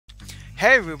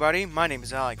Hey everybody, my name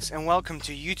is Alex, and welcome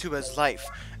to YouTuber's Life,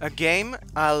 a game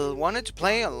I wanted to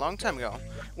play a long time ago,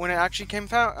 when it actually came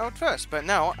out first, but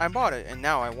now I bought it, and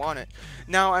now I want it.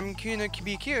 Now I'm gonna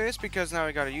be curious, because now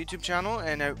I got a YouTube channel,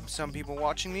 and some people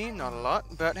watching me, not a lot,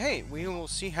 but hey, we will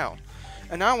see how.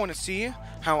 And I want to see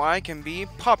how I can be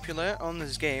popular on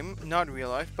this game, not real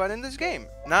life, but in this game.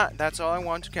 That's all I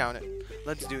want to count it.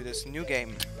 Let's do this, new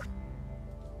game.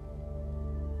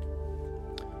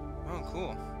 Oh,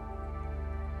 cool.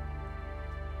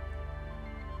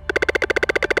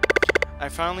 I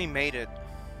finally made it.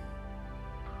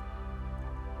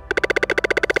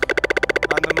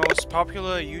 I'm the most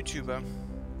popular YouTuber.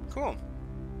 Cool.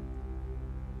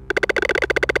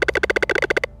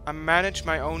 I manage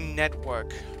my own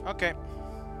network. Okay.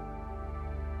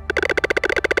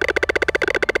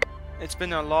 It's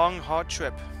been a long, hard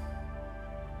trip.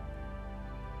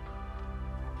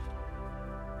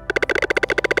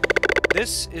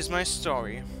 This is my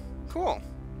story. Cool.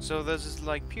 So this is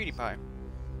like PewDiePie.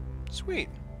 Sweet.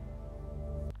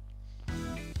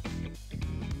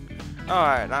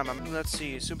 Alright, let's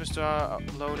see. Superstar,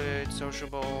 uploaded,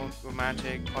 sociable,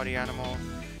 romantic, party animal,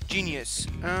 genius.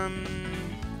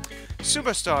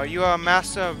 Superstar, you are a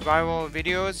master of viral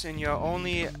videos and your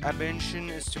only ambition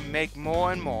is to make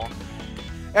more and more.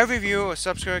 Every view or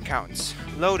subscriber counts.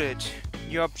 Loaded,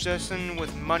 your obsession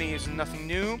with money is nothing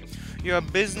new. You're a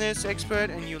business expert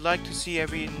and you like to see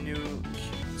every new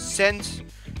cent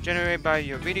generated by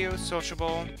your videos.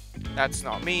 Sociable, that's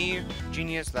not me.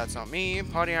 Genius, that's not me.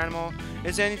 Party animal,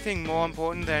 is there anything more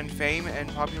important than fame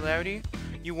and popularity?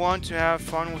 You want to have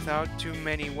fun without too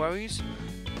many worries,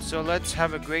 so let's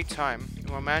have a great time.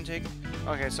 Romantic,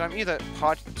 okay, so I'm either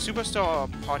superstar or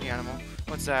party animal.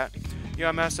 What's that? You're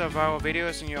a master of viral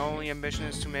videos and your only ambition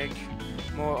is to make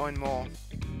more and more.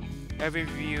 Every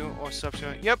view or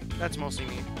subscribe, yep, that's mostly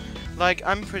me. Like,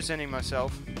 I'm presenting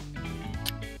myself.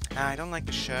 I don't like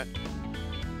the shirt.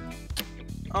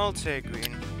 I'll take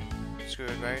green. Screw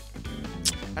it, right?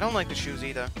 I don't like the shoes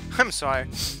either. I'm sorry.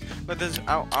 But this,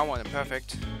 I want it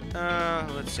perfect.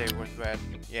 Let's say with red.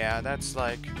 Yeah, that's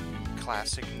like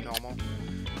classic, normal.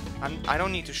 I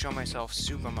don't need to show myself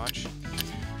super much.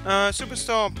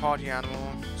 Superstar, party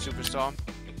animal, superstar.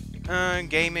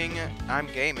 Gaming, I'm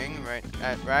gaming, right?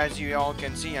 As you all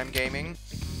can see, I'm gaming.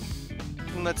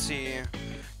 Let's see.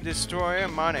 Destroyer,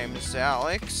 my name is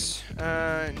Alex.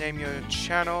 Name your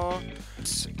channel.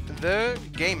 It's The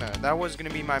Gamer. That was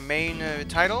gonna be my main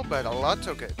title, but a lot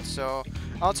took it, so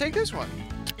I'll take this one.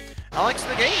 Alex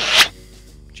the Gamer.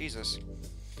 Jesus.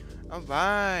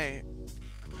 Alright.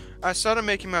 I started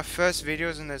making my first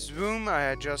videos in this room. I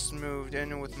had just moved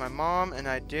in with my mom, and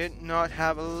I did not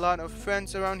have a lot of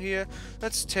friends around here.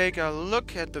 Let's take a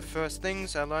look at the first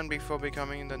things I learned before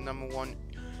becoming the #1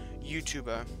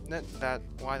 YouTuber.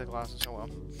 Why the glasses so well?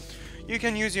 You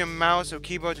can use your mouse or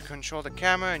keyboard to control the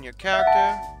camera and your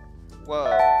character.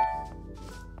 Whoa.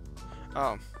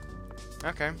 Oh.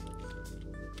 Okay.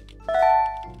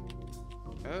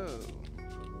 Oh.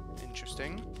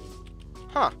 Interesting.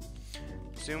 Huh.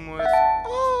 Zoom with.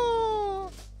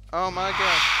 Oh. Oh my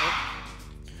gosh. Oh.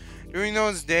 During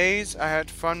those days, I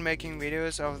had fun making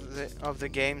videos of the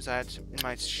games I had in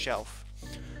my shelf.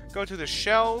 Go to the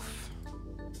shelf.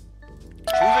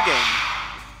 Choose a game.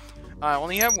 I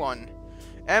only have one.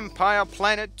 Empire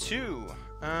Planet 2.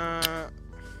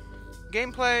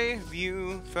 Gameplay,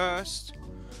 view first.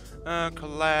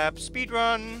 Collab,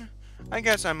 speedrun. I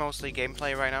guess I'm mostly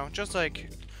gameplay right now, just like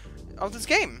of this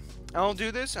game. I'll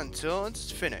do this until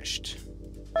it's finished.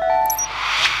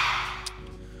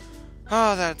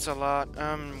 Oh, that's a lot.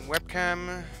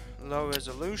 Webcam, low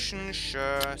resolution,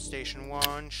 sure. Station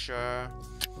 1, sure.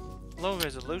 Low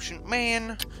resolution,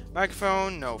 man.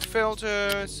 Microphone, no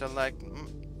filter. Select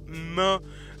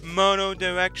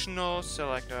monodirectional.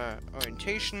 Select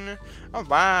orientation.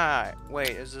 Alright.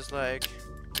 Wait, is this like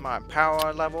my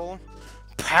power level?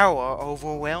 Power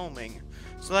overwhelming.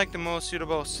 Select the most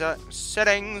suitable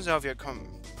settings of your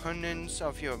components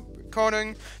of your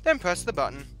recording. Then press the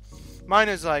button. Mine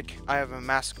is like I have a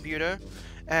mass computer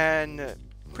and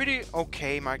pretty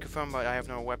okay microphone, but I have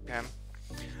no webcam.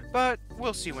 But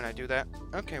we'll see when I do that.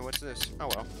 Okay, what's this? Oh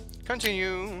well.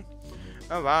 Continue.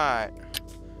 Alright.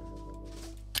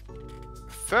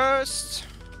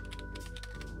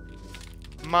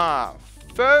 My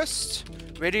first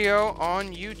video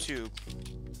on YouTube.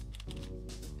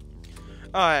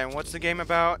 Alright, what's the game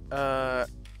about?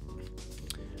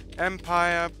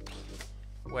 Empire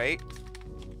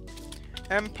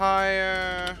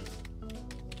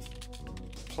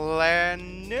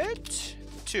Planet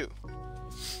 2.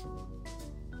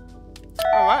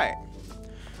 Alright.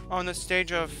 On the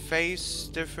stage of face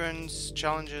difference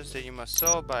challenges that you must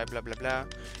solve by blah blah blah.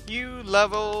 You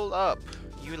level up.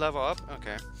 You level up?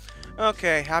 Okay.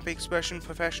 Okay, happy expression,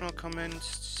 professional comment,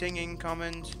 singing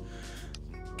comment,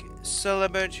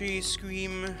 celebrity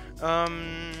scream,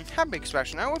 happy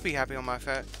expression. I would be happy on my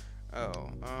fat. Oh,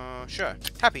 sure.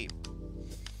 Happy.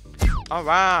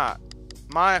 Alright.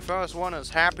 My first one is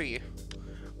happy.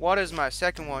 What is my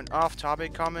second one?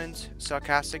 Off-topic comment,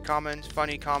 sarcastic comment,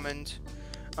 funny comment,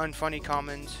 unfunny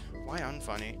comment. Why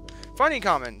unfunny? Funny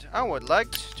comment. I would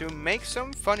like to make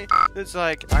some funny. It's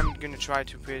like I'm gonna try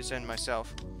to present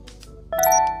myself.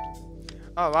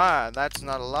 Alright, that's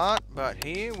not a lot, but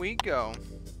here we go.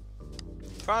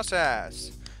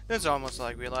 Process. It's almost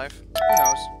like real life. Who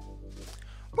knows?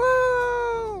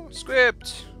 Woo!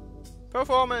 Script.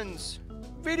 Performance.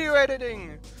 Video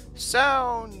editing.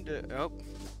 Sound. Oh.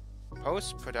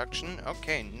 Post-production.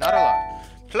 Okay, not a lot.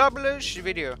 Publish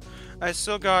video. I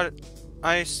still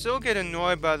get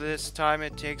annoyed by this time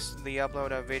it takes the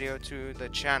upload of video to the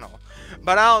channel.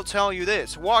 But I'll tell you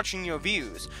this, watching your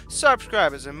views,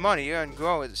 subscribers and money and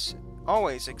grow is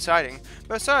always exciting.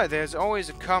 Besides, there's always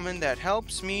a comment that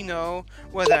helps me know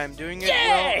whether I'm doing it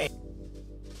well.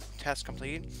 Test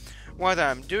complete. Whether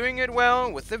I'm doing it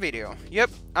well with the video. Yep,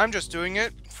 I'm just doing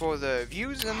it for the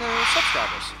views and the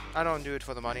subscribers. I don't do it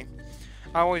for the money.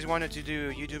 I always wanted to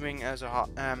do YouTubing as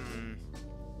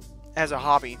a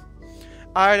hobby.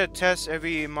 I had a test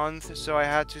every month, so I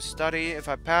had to study. If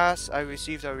I passed, I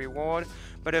received a reward,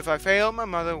 but if I failed, my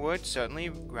mother would certainly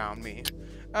ground me.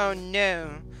 Oh no.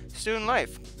 Student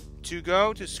life. To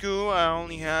go to school, I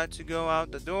only had to go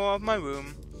out the door of my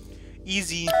room.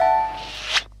 Easy.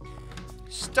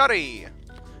 Study.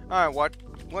 Alright,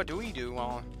 what do we do?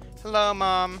 Well, hello,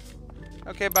 Mom.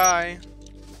 Okay, bye.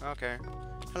 Okay.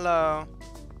 Hello.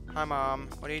 Hi, Mom.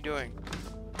 What are you doing?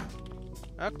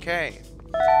 Okay.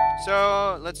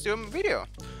 So, let's do a video.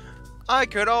 I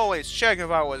could always check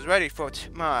if I was ready for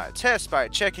my test by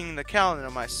checking the calendar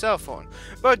on my cell phone,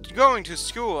 but going to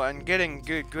school and getting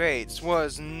good grades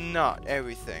was not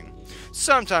everything.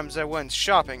 Sometimes I went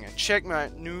shopping and checked my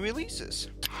new releases.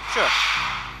 Sure.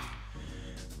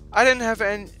 I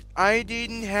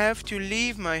didn't have to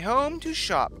leave my home to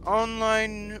shop.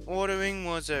 Online ordering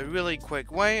was a really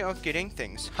quick way of getting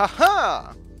things.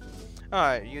 Haha!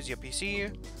 Alright, use your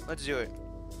PC. Let's do it.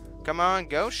 Come on,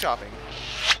 go shopping.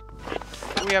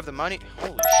 We have the money.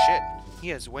 Holy shit. He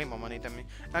has way more money than me.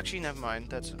 Actually, never mind.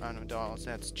 That's $100.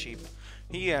 That's cheap.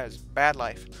 He has bad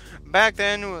life. Back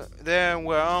then, there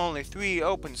were only 3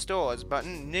 open stores, but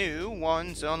new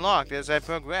ones unlocked as I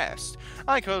progressed.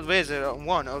 I could visit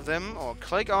one of them or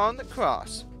click on the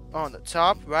cross on the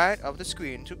top right of the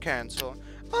screen to cancel.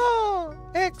 Oh,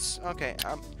 X. Okay,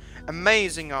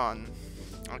 amazing on.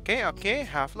 Okay,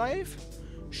 Half-Life.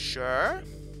 Sure.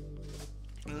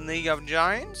 League of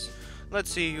Giants. Let's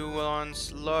see who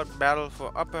wants Lord Battle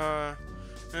for upper.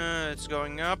 It's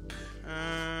going up.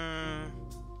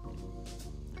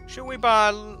 Should we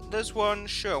buy this one?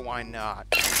 Sure, why not?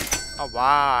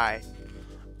 Alright.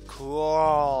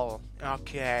 Cool.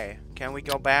 Okay. Can we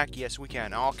go back? Yes, we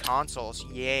can. All consoles.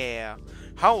 Yeah.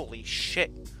 Holy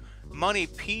shit. Money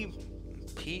P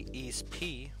is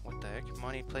P. What the heck?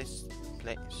 Money placed.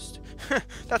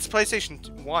 That's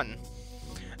PlayStation 1.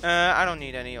 I don't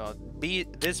need any of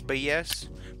this BS.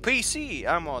 PC.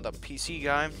 I'm more the PC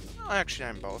guy. Actually,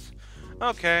 I'm both.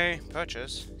 Okay.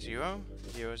 Purchase. 0.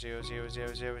 0, 0, 0,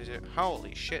 0, 0, 0.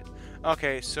 Holy shit.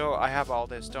 Okay, so I have all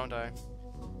this, don't I?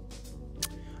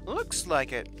 Looks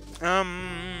like it.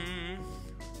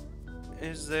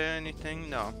 Is there anything?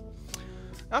 No.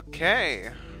 Okay.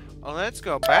 Let's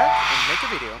go back and make a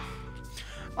video.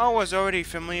 I was already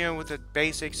familiar with the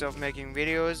basics of making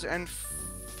videos and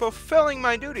fulfilling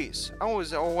my duties. I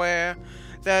was aware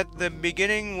that the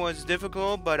beginning was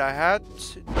difficult, but I had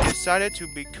decided to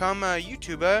become a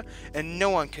YouTuber and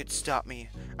no one could stop me.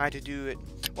 I had to do it.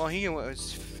 Well, he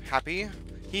was happy.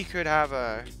 He could have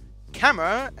a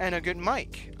camera and a good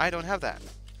mic. I don't have that.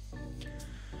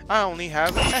 I only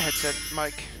have a headset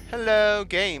mic. Hello,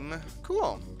 game.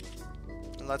 Cool.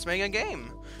 Let's make a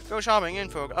game. Go shopping,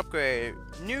 info, upgrade,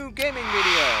 new gaming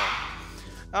video.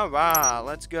 Alright,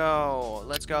 let's go.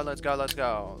 Let's go, let's go, let's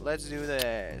go. Let's do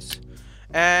this.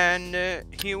 And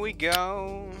here we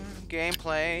go.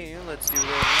 Gameplay. Let's do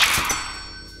this.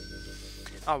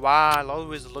 Alright, low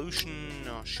resolution.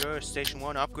 Oh, sure, station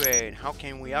 1 upgrade. How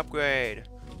can we upgrade?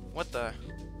 What the?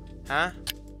 Huh?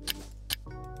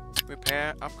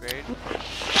 Repair, upgrade.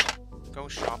 Go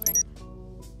shopping.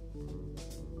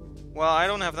 Well, I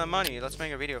don't have that money. Let's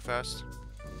make a video first.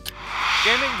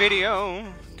 Gaming video.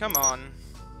 Come on.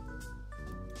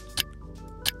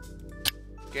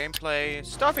 gameplay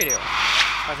start video.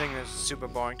 I think this is super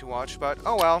boring to watch, but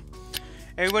oh well.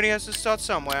 Everybody has to start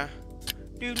somewhere.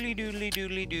 Doodly doodly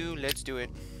doodly doo. Let's do it.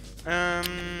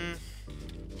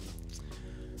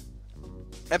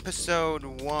 Episode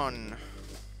 1.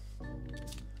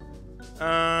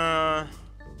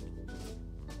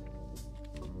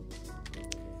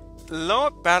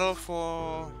 Lord battle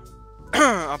for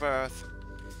of Earth.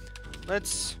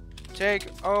 Let's take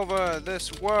over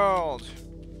this world.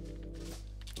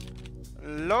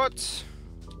 Let's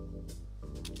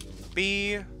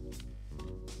be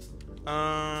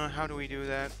how do we do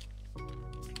that?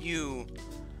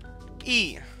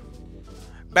 E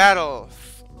battle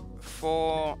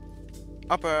for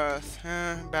upper Earth.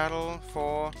 Battle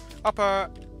for upper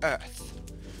Earth.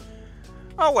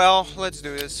 Oh well, let's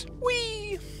do this.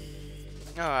 Whee!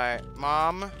 Alright,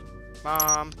 Mom.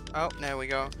 Oh, there we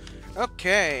go.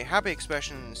 Okay, happy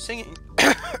expression. Singing.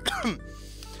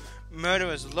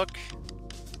 Murderous look.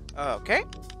 Okay.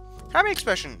 Happy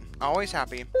expression. Always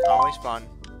happy. Always fun.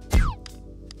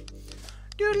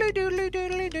 Doodly doodly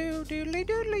doodly doo. Doodly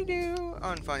doodly doo.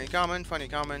 Unfunny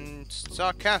comment.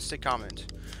 Sarcastic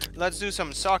comment. Let's do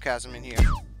some sarcasm in here.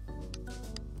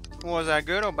 Was that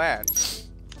good or bad?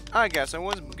 I guess it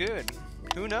was good.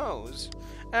 Who knows?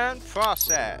 And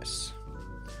process.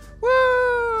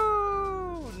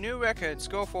 Woo! New records.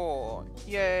 Go for.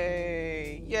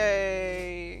 Yay!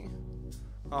 Yay!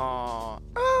 Aww.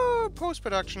 Oh,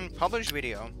 post-production. Published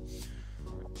video.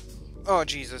 Oh,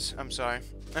 Jesus. I'm sorry.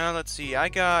 Let's see. I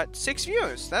got 6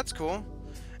 viewers. That's cool.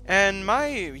 And my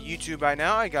YouTube right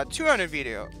now, I got 200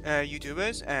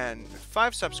 YouTubers and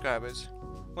 5 subscribers.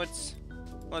 What's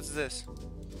this?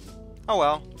 Oh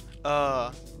well.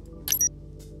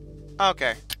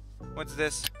 Okay. What's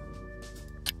this?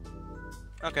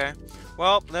 Okay.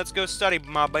 Well, let's go study,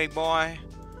 my big boy.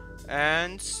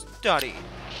 And study.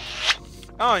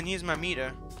 Oh, and here's my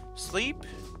meter. Sleep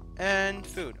and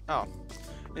food. Oh.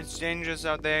 It's dangerous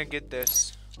out there. Get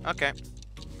this. Okay.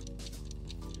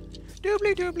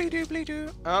 Doobly doobly doobly doo.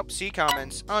 Oh, see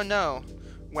comments. Oh no.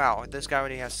 Wow, this guy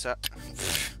already has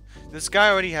this guy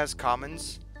already has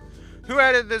comments. Who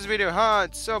edited this video? Huh,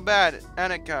 it's so bad.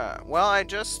 Annika. Well, I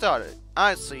just started.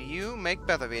 Honestly, you make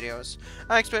better videos.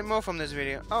 I expect more from this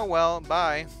video. Oh well,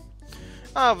 bye.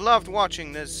 I've loved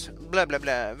watching this blah blah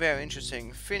blah. Very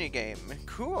interesting. Finny game.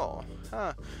 Cool.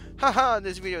 Huh. Haha,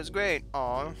 this video is great.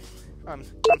 Aw. I'm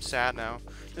sad now.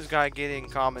 This guy getting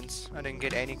comments. I didn't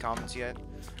get any comments yet.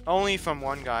 Only from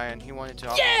one guy, and he wanted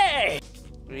to. Yay!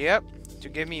 Yep, to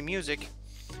give me music.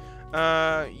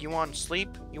 You want to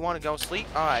sleep? You want to go sleep?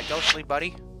 Alright, go sleep,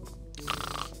 buddy.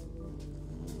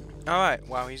 Alright,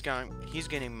 wow, he's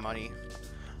getting money.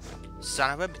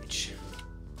 Son of a bitch.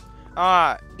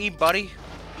 Alright, eat, buddy.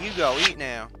 You go, eat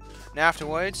now. And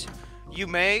afterwards, you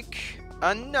make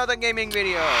another gaming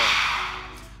video.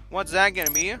 What's that gonna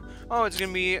be? Oh, it's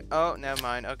gonna be... Oh, never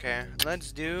mind. Okay,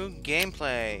 let's do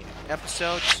gameplay.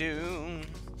 Episode 2.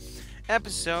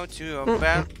 Episode 2 of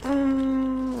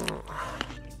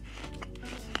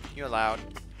You're loud.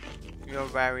 You're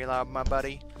very loud, my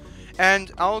buddy.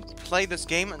 And I'll play this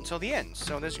game until the end.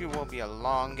 So this will be a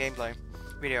long gameplay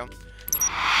video.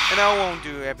 And I won't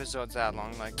do episodes that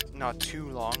long. Like, not too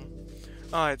long.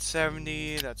 Oh, it's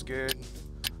 70. That's good.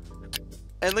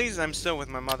 At least I'm still with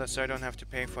my mother, so I don't have to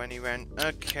pay for any rent.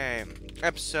 Okay.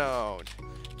 Episode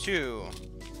 2.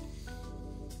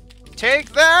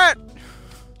 Take that!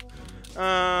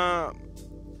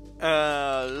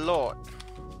 Lord.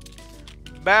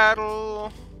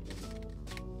 Battle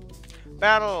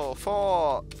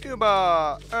for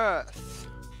Uber Earth.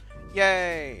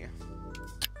 Yay.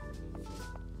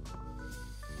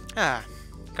 Ah.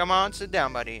 Come on, sit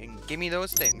down, buddy, and give me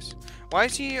those things. Why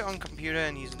is he on computer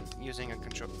and he's using a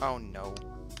control? Oh no.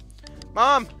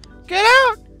 Mom! Get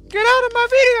out! Get out of my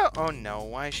video! Oh no,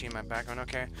 why is she in my background?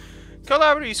 Okay.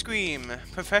 Collaborative scream.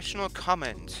 Professional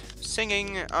comment.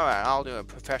 Singing. Alright, I'll do a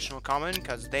professional comment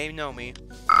because they know me.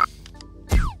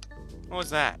 What was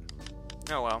that?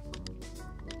 Oh well.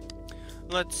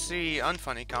 Let's see.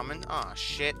 Unfunny comment. Aw,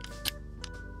 shit.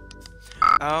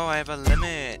 Oh, I have a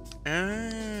limit.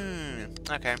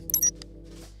 Okay.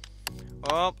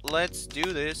 Well, let's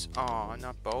do this. Aw,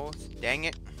 not both. Dang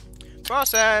it.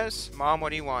 Process. Mom, what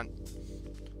do you want?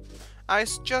 I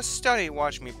just study.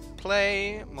 Watch me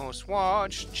play. Most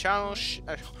watched.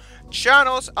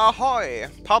 Channels ahoy.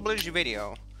 Publish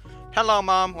video. Hello,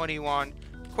 Mom. What do you want?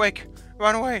 Quick.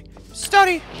 Run away.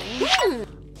 Study.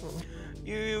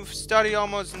 You've studied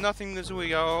almost nothing this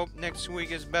week. I hope next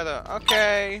week is better.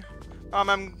 Okay.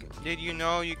 Did you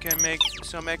know you can make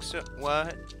some extra...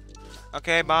 What?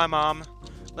 Okay, bye, Mom.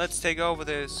 Let's take over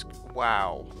this.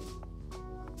 Wow.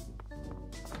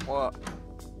 What?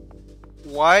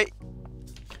 What?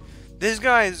 This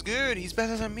guy is good. He's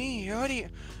better than me. He already.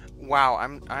 Wow,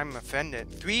 I'm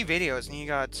offended. 3 videos and he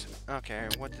got. Okay,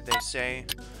 what did they say?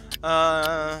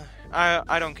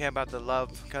 I don't care about the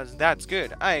love, because that's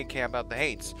good. I care about the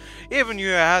hates. Even you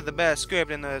had the best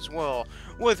script in this world.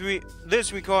 With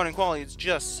this recording quality, it's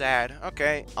just sad.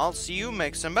 Okay, I'll see you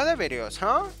make some better videos,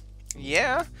 huh?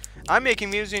 Yeah? I'm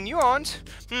making music and you aren't?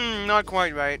 Not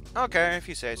quite right. Okay, if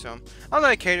you say so. I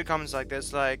like hater comments like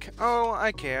this, like, oh,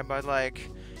 I care, but like,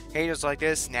 haters like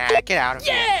this, nah, get out of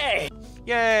here.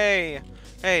 Yay!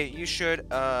 Hey, you should,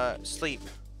 sleep.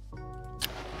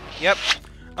 Yep.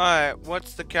 Alright,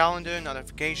 what's the calendar?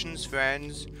 Notifications,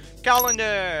 friends.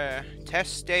 Calendar!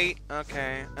 Test date.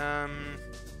 Okay,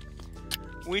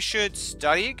 we should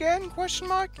study again? Question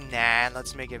mark? Nah,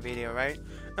 let's make a video, right?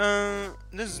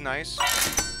 This is nice.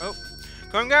 Oh.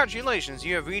 Congratulations,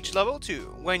 you have reached level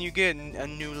 2. When you get a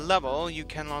new level, you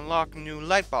can unlock new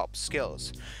light bulb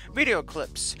skills, video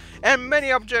clips, and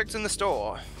many objects in the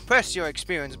store. Press your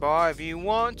experience bar if you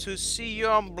want to see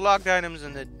your unblocked items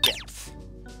in the depth.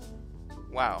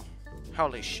 Wow.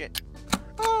 Holy shit.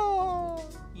 Oh!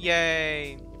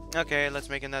 Yay! Okay, let's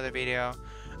make another video.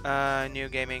 New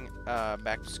gaming,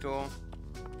 back to school.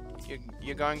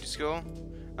 You're going to school?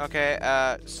 Okay,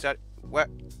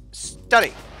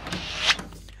 study!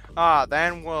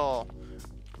 Then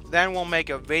we'll make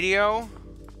a video.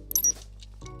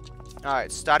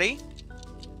 Alright, study.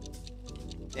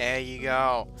 There you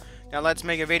go. Now let's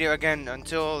make a video again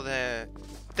until the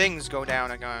things go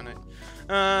down again.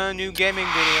 New gaming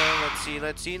video.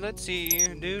 Let's see.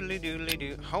 Doodly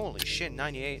doo. Holy shit,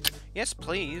 98. Yes,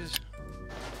 please.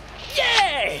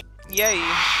 Yay! Yay!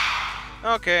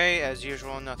 Okay, as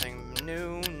usual, nothing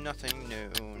new.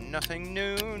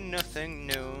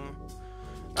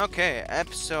 Okay,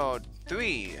 episode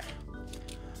 3.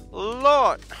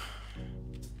 Lord!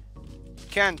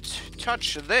 Can't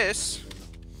touch this.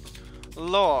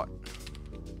 Lord.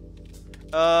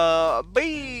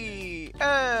 B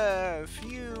F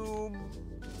U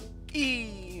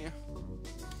E.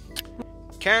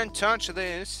 Can't touch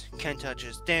this. Can't touch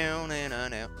this. Down and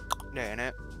on out. Down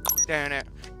it.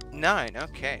 9.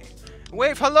 Okay.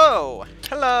 Wave hello.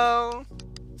 Hello.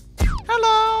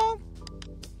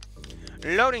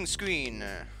 Loading screen.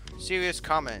 Serious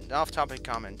comment. Off-topic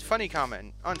comment. Funny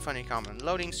comment. Unfunny comment.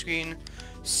 Loading screen.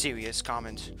 Serious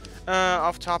comment.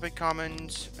 Off-topic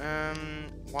comment.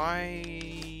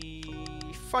 Why?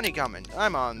 Funny comment.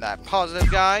 I'm on that positive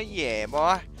guy. Yeah,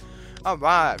 boy.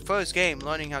 Alright. First game.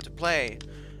 Learning how to play.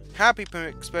 Happy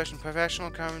expression. Professional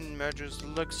comment. Mergers.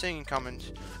 Look. Singing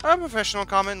comment. Unprofessional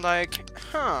comment like,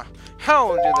 huh.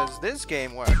 How does this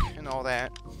game work? And all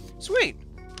that. Sweet.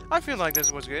 I feel like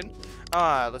this was good.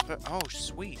 Let's put. Oh,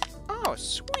 sweet. Oh,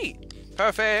 sweet.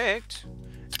 Perfect.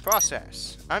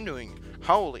 Process. I'm doing.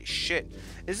 Holy shit.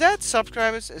 Is that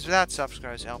subscribers? Is that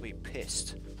subscribers? I'll be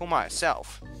pissed. For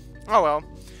myself. Oh well.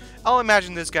 I'll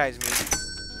imagine this guy's me.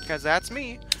 Because that's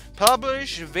me.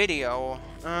 Publish video.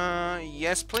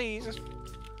 Yes please.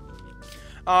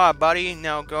 Buddy,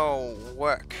 now go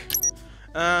work.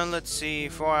 Let's see.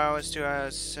 4 hours, 2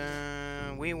 hours.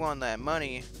 We want that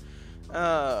money. 4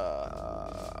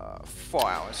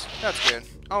 hours. That's good.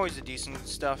 Always a decent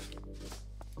stuff.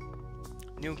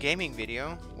 New gaming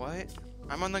video. What?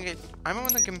 I'm on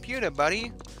the computer,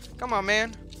 buddy. Come on,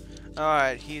 man.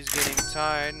 Alright, he's getting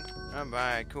tired.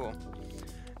 Alright, cool.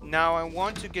 Now I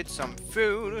want to get some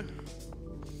food.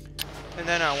 And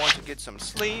then I want to get some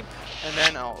sleep. And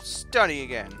then I'll study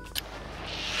again.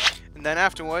 And then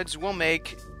afterwards, we'll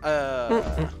make,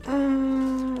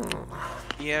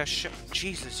 yeah,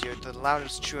 Jesus, you're the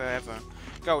loudest chewer ever.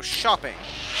 Go shopping.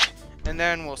 And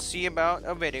then we'll see about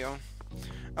a video.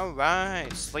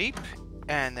 Alright, sleep.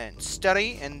 And then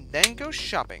study. And then go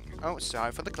shopping. Oh,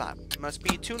 sorry for the clap. Must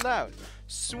be too loud.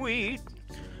 Sweet.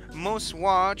 Most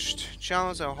watched.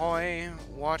 Channels ahoy.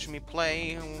 Watch me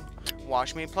play.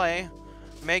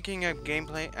 Making a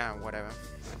gameplay. Whatever.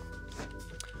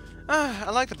 I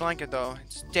like the blanket though.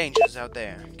 It's dangerous out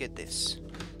there. Get this.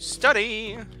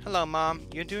 Study! Hello, Mom.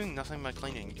 You're doing nothing but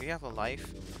cleaning. Do you have a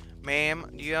life?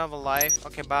 Ma'am, do you have a life?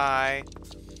 Okay, bye.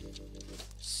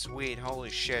 Sweet. Holy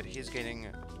shit. He's getting...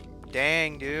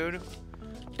 Dang, dude.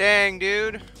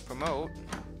 Promote.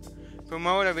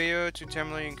 Promote a video to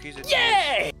temporarily increase its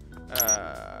views.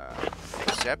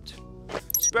 Accept.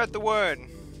 Spread the word.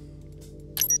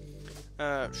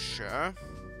 Sure.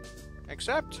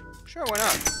 Accept? Sure, why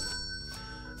not?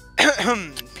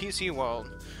 PC world.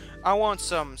 I want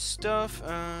some stuff.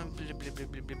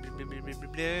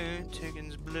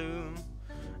 Tickets blue.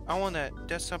 I want that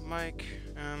desktop mic.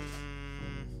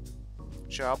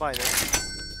 Sure, I'll buy this.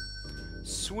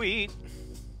 Sweet.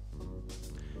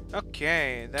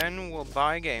 Okay, then we'll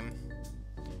buy a game.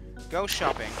 Go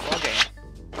shopping for a game.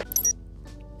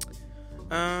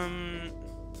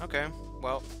 Okay,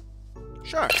 well,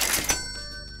 sure.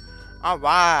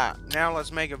 Alright, now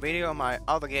let's make a video on my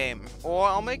other game. Or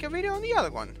I'll make a video on the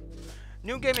other one.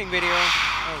 New gaming video.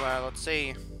 Alright, let's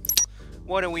see.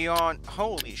 What are we on?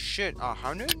 Holy shit,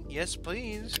 100? Yes,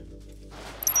 please.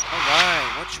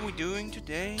 Alright, what should we doing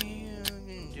today?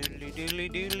 Doodly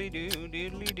doodly doodly doo,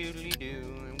 doodly doodly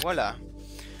doo. Voila.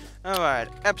 Alright,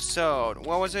 episode.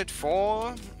 What was it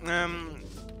for?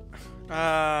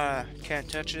 Can't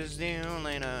touch this deal.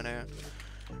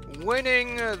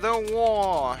 Winning the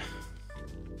war.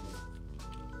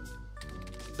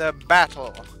 The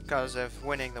battle. Because if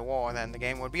winning the war, then the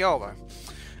game would be over.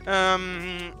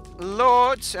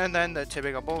 Lords, and then the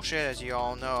typical bullshit, as you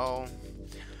all know.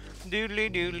 Doodly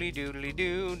doodly doodly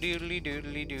doo, doodly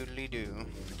doodly doodly doo.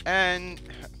 And,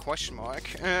 question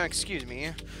mark, excuse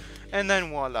me. And then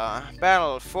voila,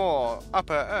 battle for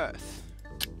Upper Earth.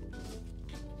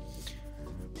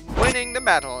 Winning the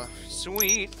battle,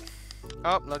 sweet.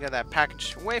 Oh, look at that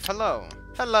package. Wave hello.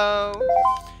 Hello.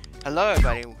 Hello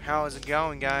everybody, how is it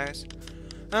going guys?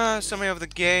 Summary of the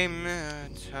game,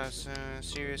 it has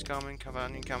serious comment,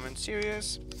 comment,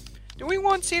 serious. Do we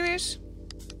want serious?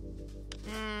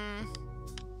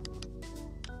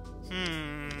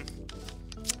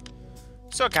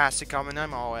 Sarcastic comment,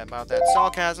 I'm all about that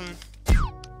sarcasm.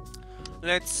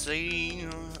 Let's see,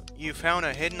 you found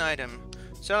a hidden item.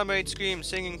 Celebrate, scream,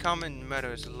 singing, comment,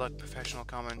 murders, luck, professional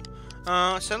comment.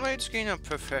 Celebrate, scream, a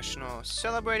professional.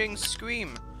 Celebrating,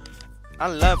 scream. I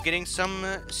love getting some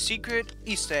secret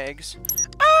Easter eggs.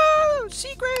 Oh,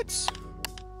 secrets!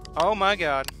 Oh my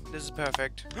god, this is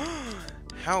perfect.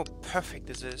 How perfect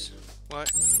this is. What?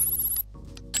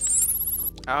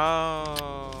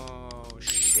 Oh,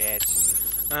 shit.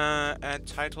 Add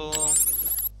title,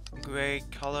 gray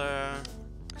color,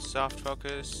 soft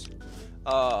focus.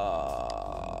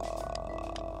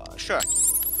 Sure.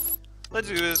 Let's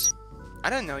do this. I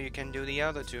didn't know you can do the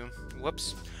other two.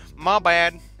 Whoops. My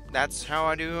bad. That's how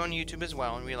I do on YouTube as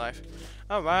well in real life.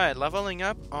 Alright, leveling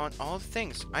up on all the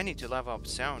things. I need to level up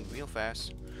sound real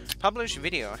fast. Publish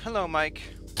video. Hello, Mike.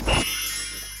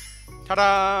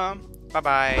 Ta-da!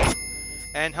 Bye-bye.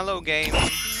 And hello, game.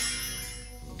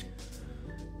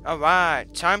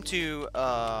 Alright, time to,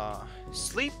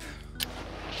 sleep.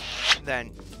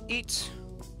 Then eat.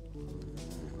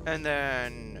 And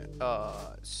then,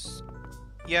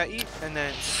 yeah, eat. And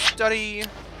then study.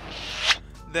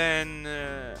 Then,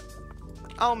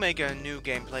 I'll make a new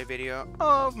gameplay video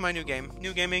of my new game.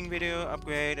 New gaming video,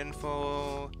 upgrade,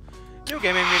 info, new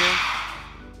gaming video.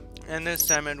 And this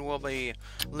time it will be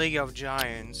League of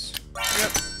Giants.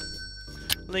 Yep.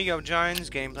 League of Giants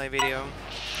gameplay video.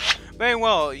 Very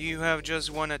well, you have just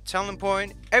won a talent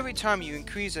point. Every time you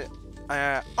increase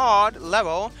an odd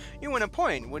level, you win a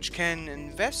point, which can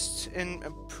invest in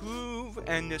improve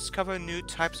and discover new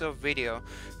types of video.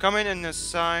 Comment and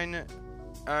assign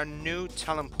a new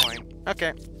talent point.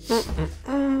 Okay.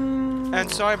 And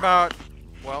sorry about...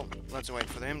 Well, let's wait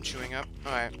for him chewing up.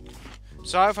 Alright.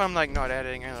 Sorry if I'm, like, not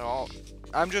editing at all.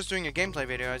 I'm just doing a gameplay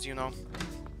video, as you know.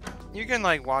 You can,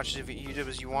 like, watch the YouTube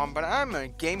as you want, but I'm a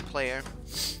game player.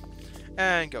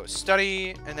 And go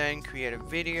study, and then create a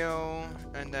video,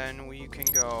 and then you can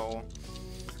go...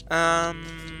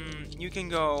 You can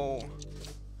go...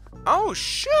 Oh,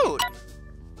 shoot!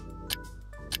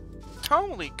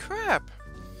 Holy crap!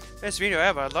 Best video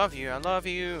ever. I love you. I love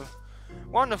you.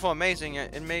 Wonderful, amazing.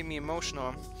 It made me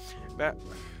emotional. But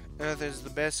Earth is the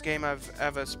best game I've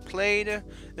ever played.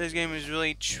 This game is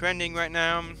really trending right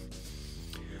now.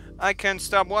 I can't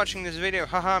stop watching this video.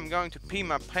 Haha, I'm going to pee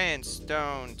my pants.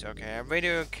 Don't. Okay, a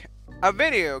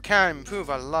video can improve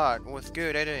a lot with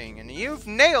good editing, and you've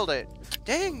nailed it.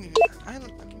 Dang,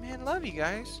 man, love you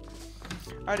guys.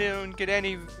 I didn't get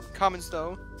any comments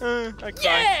though. I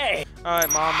cried.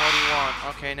 Alright, Mom, what do you want?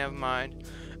 Okay, never mind.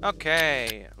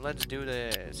 Okay, let's do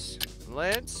this.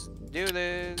 Let's do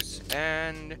this.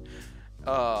 And,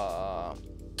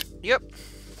 yep.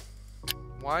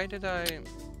 Why did I...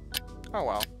 Oh,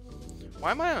 well.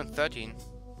 Why am I on 13?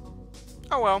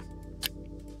 Oh, well.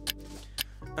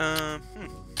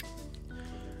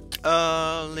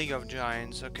 League of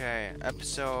Giants. Okay,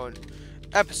 episode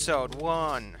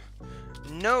 1.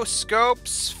 No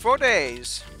scopes for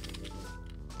days.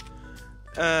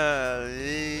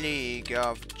 League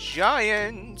of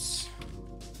Giants.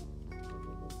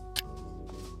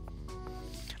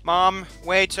 Mom,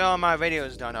 wait till my video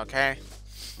is done, okay?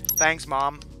 Thanks,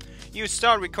 Mom. You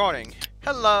start recording.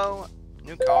 Hello.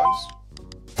 New cards.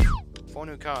 4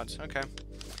 new cards, okay.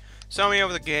 Summary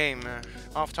of the game.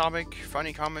 Off topic,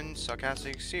 funny comments,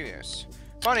 sarcastic, serious.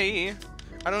 Funny?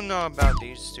 I don't know about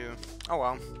these two. Oh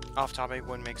well. Off topic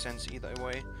wouldn't make sense either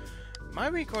way. My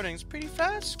recording's pretty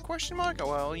fast? Question mark? Oh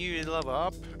well, you level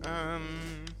up.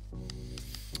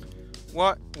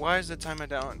 What? Why is the timer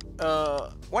down?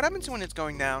 What happens when it's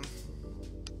going down?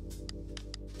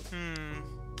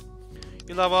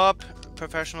 You level up.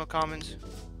 Professional comments.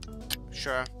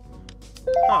 Sure.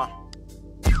 Huh.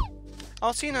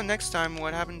 I'll see you next time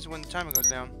what happens when the timer goes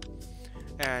down.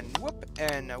 And whoop,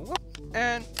 and whoop,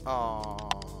 and... Aw,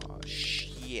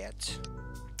 shit.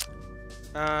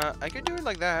 I could do it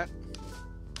like that.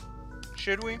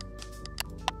 Should we?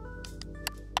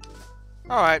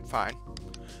 Alright, fine.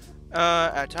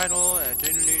 A title...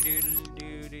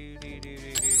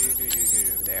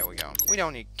 There we go. We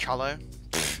don't need color.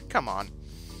 Come on.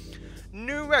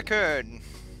 New record!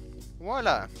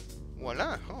 Voila!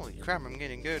 Voila! Holy crap, I'm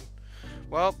getting good.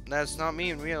 Well, that's not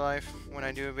me in real life when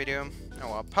I do a video. Oh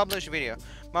well, publish video.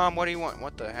 Mom, what do you want?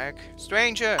 What the heck?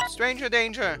 Stranger! Stranger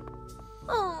danger!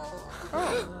 Oh.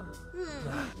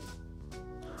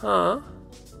 Huh?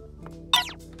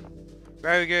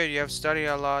 Very good, you have studied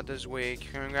a lot this week.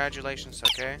 Congratulations,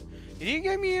 okay? Did you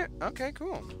give me a... Okay,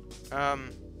 cool.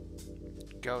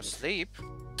 Go sleep.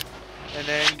 And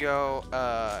then go,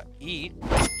 eat.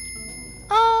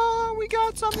 Oh, we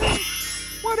got something!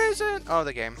 What is it? Oh,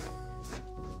 the game.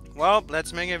 Well,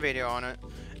 let's make a video on it.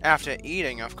 After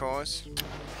eating, of course.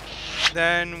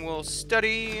 Then we'll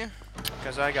study,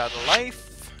 because I got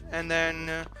life. And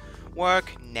then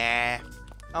work. Nah.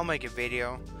 I'll make a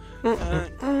video. New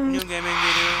gaming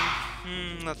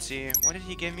video. Let's see. What did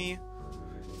he give me?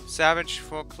 Savage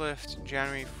Forklift,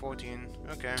 January 14.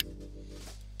 Okay.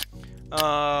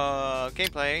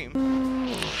 Gameplay.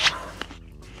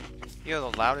 You're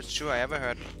the loudest chew I ever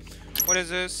heard. What is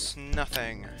this?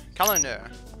 Nothing.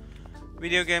 Calendar.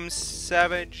 Video games,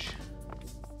 Savage.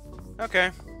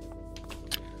 Okay.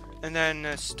 And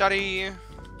then study.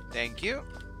 Thank you.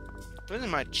 This is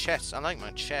my chest. I like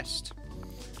my chest.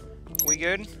 We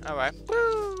good? Alright.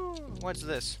 Woo! What's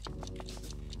this?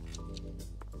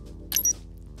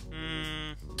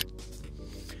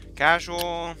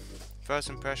 Casual. First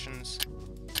impressions.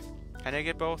 Can I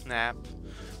get both? Nap.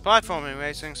 Platforming,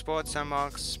 racing, sports,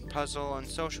 sandbox, puzzle, and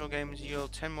social games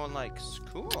yield 10 more likes.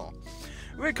 Cool.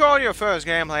 Record your first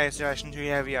gameplay session to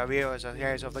have your viewers of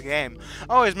the game.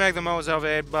 Always make the most of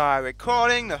it by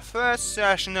recording the first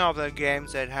session of the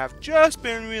games that have just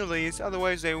been released,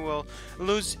 otherwise they will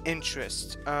lose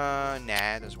interest. Nah,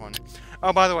 there's one.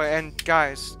 Oh, by the way, and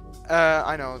guys,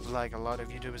 I know, like, a lot of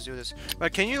YouTubers do this,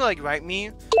 but can you, like, write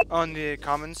me on the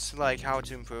comments, like, how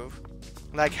to improve?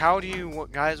 Like, how do you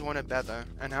guys want it better?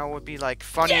 And how it would be, like,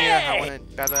 funnier, how I want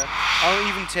it better. I'll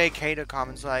even take hater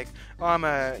comments like, oh, I'm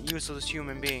a useless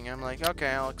human being. I'm like, okay,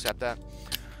 I'll accept that.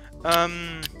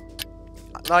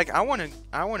 Like, I wanna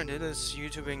do this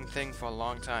YouTubing thing for a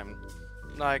long time.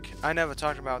 Like, I never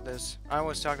talked about this. I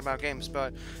always talked about games,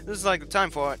 but this is, like, the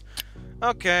time for it.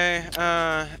 Okay,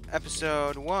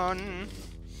 episode 1.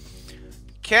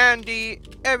 Candy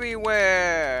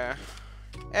everywhere!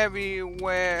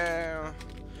 Everywhere.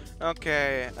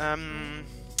 Okay,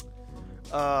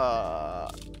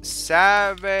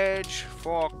 Savage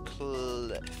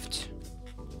Forklift.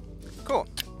 Cool.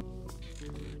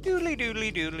 Doodly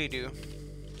doodly doodly doo.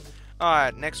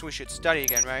 Alright, next we should study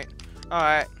again, right?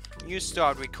 Alright, you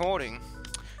start recording.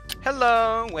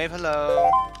 Hello, wave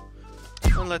hello.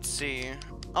 Well, let's see.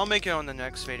 I'll make it on the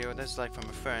next video. This is like from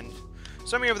a friend.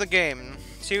 Summary of the game.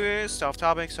 Serious,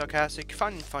 off-topic, sarcastic,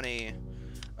 fun, funny.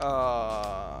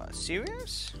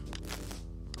 Serious?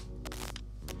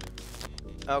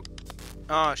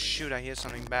 Oh, shoot, I hear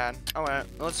something bad. Oh,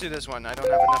 let's do this one. I don't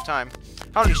have enough time.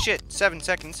 Holy shit, 7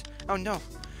 seconds. Oh, no.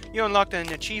 You unlocked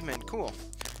an achievement. Cool.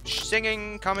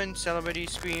 Singing, comment, celebrity,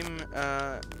 scream,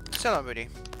 celebrity.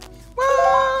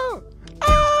 Woo!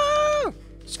 Oh!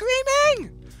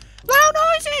 Screaming! Loud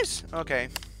noises! Okay.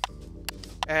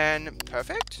 And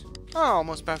perfect? Oh,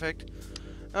 almost perfect.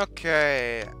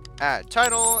 Okay. Add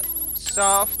title,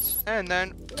 soft, and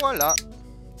then voila.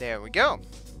 There we go.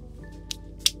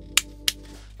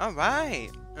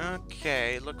 Alright.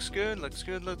 Okay, looks good, looks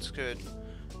good, looks good.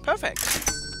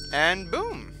 Perfect. And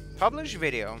boom. Publish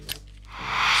video.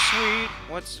 Sweet.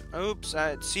 Oops,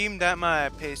 it seemed that my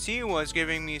PC was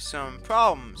giving me some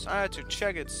problems. I had to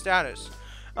check its status.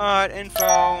 Alright,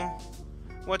 info.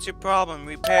 What's your problem?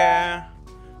 Repair.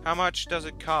 How much does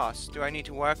it cost? Do I need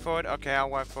to work for it? Okay, I'll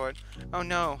work for it. Oh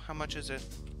no, how much is it?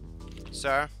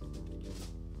 Sir?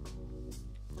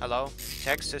 Hello?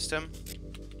 Tech system?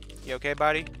 You okay,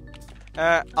 buddy?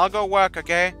 I'll go work,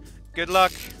 okay? Good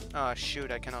luck. Oh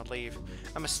shoot, I cannot leave.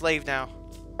 I'm a slave now.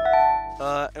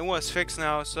 It was fixed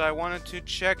now, so I wanted to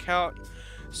check out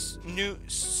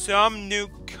some new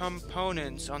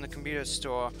components on the computer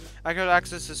store. I could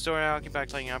access the store now, keep back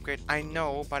clicking upgrade. I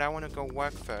know, but I want to go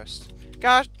work first.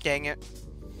 Gosh dang it.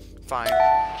 Fine.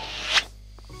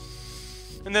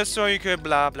 In this store you could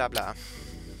blah blah blah.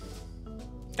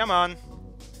 Come on.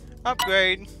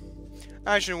 Upgrade.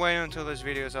 I should wait until this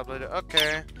video is uploaded.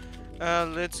 Okay.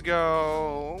 Let's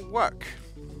go work.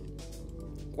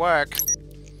 Work.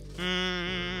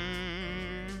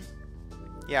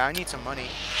 Yeah, I need some money.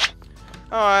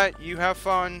 Alright, you have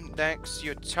fun. Next,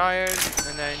 you're tired.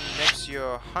 And then next,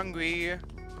 you're hungry.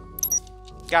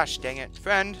 Gosh dang it.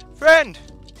 Friend! Friend!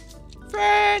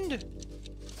 Friend!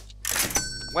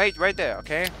 Wait right there,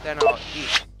 okay? Then I'll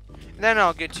eat. Then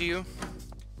I'll get to you.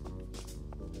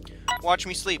 Watch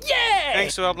me sleep. Yay!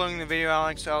 Thanks for uploading the video,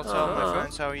 Alex. I'll tell my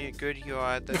friends how good you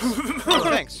are at this. Oh,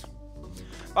 thanks.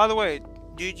 By the way,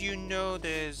 did you know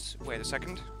there's... Wait a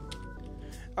second.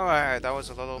 Alright, that was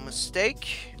a little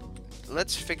mistake.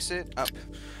 Let's fix it up.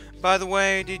 By the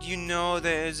way, did you know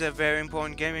there is a very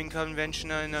important gaming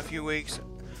convention in a few weeks?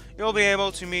 You'll be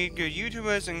able to meet good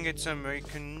YouTubers and get some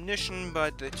recognition,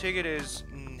 but the ticket is...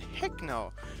 heck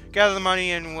no. Gather the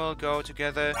money and we'll go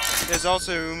together. There's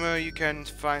also a rumor you can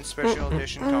find special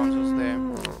edition consoles there.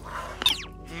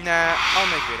 Nah, I'll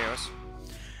make videos.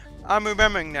 I'm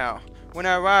remembering now. When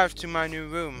I arrived to my new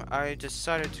room, I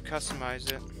decided to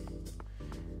customize it.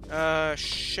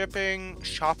 Shipping,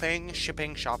 shopping,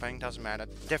 doesn't matter.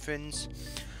 Difference.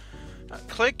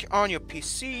 Click on your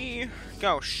PC,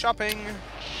 go shopping.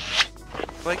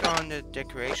 Click on the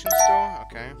decoration store,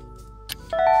 okay.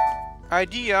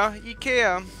 Idea,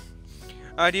 IKEA.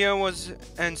 Idea was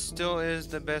and still is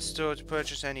the best store to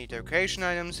purchase any decoration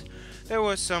items. There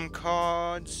were some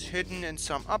cards hidden in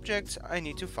some objects. I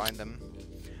need to find them.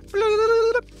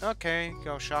 Okay,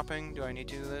 go shopping. Do I need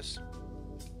to do this?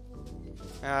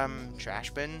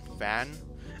 Trash bin, fan.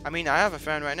 I mean, I have a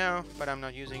fan right now, but I'm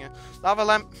not using it. Lava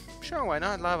lamp. Sure, why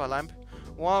not? Lava lamp.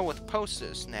 Wall with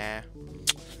posters. Nah.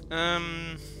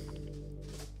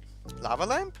 Lava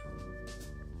lamp?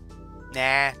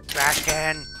 Nah. Trash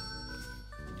can.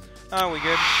 Oh, we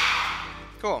good?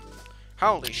 Cool.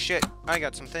 Holy shit. I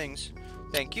got some things.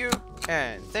 Thank you.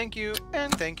 And thank you.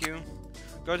 And thank you.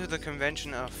 Go to the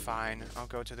convention. Oh, fine. I'll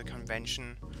go to the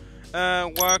convention.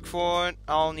 Work for it.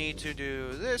 I'll need to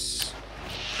do this.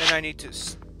 Then I need to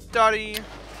study.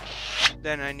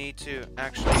 Then I need to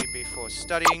actually, before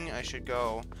studying, I should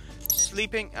go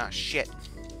sleeping. Ah, shit.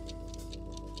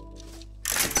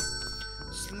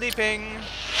 Sleeping.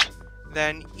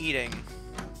 Then eating.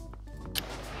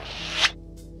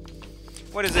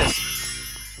 What is this?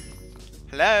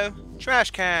 Hello?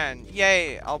 Trash can!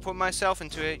 Yay! I'll put myself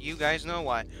into it. You guys know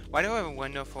why. Why do I have a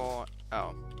window for...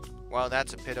 Oh. Well,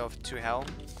 that's a pit of to hell.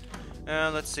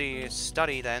 Let's see.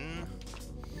 Study, then.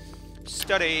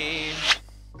 Study!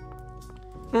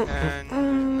 And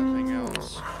nothing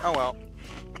else. Oh well.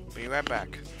 Be right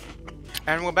back.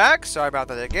 And we're back. Sorry about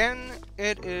that again.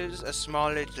 It is a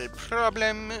small little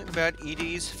problem, but it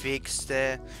is fixed.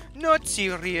 Not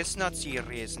serious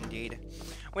indeed.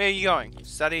 Where are you going?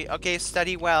 Study? Okay,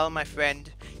 study well, my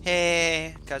friend.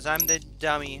 Hey, cause I'm the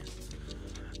dummy.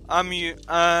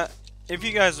 If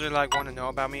you guys would want to know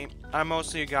about me, I'm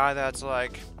mostly a guy that's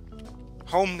like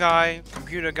home guy,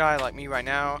 computer guy like me right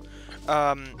now.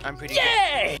 I'm pretty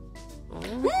good.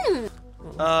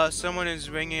 Someone is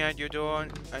ringing at your door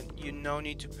and you no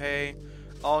need to pay.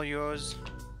 All yours.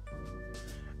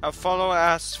 A follower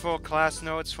asks for class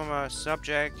notes from a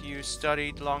subject you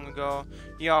studied long ago.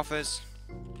 The office.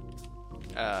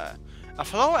 A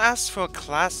follower asks for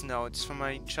class notes from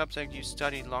a subject you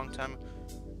studied long time.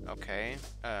 Okay.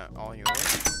 All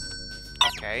yours.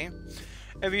 Okay.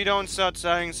 If you don't start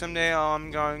studying someday,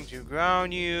 I'm going to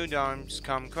ground you. Don't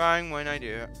come crying when I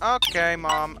do. Okay,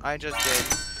 Mom. I just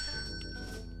did.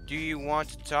 Do you want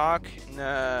to talk?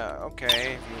 No.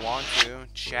 Okay, if you want to.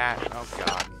 Chat. Oh,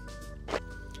 God.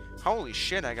 Holy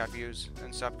shit, I got views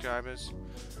and subscribers.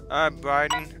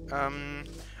 Bryden.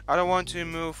 I don't want to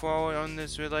move forward on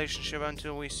this relationship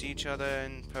until we see each other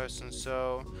in person,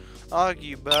 so...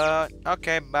 argue, but...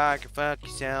 okay, bye. Fuck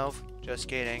yourself. Just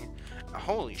kidding.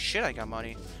 Holy shit, I got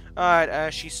money.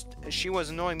 Alright, she was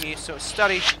annoying me, so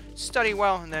study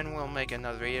well, and then we'll make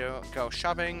another video. Go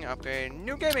shopping, upgrade,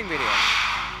 new gaming video.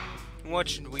 What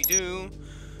should we do?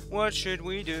 What should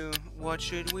we do? What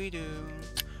should we do?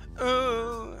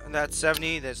 Oh, that's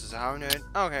 70, this is 100.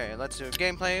 Okay, let's do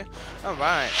gameplay.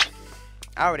 Alright.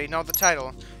 I already know the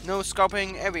title. No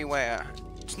scoping everywhere.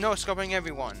 No scoping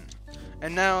everyone.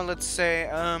 And now let's say,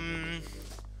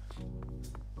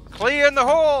 Clear in the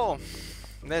hole!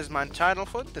 There's my title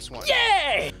for this one.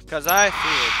 Yay! Cause I threw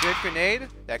a good grenade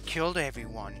that killed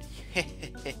everyone.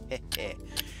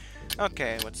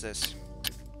 Okay, what's this?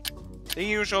 The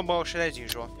usual bullshit as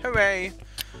usual. Hooray!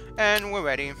 And we're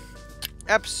ready.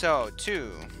 Episode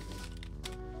 2.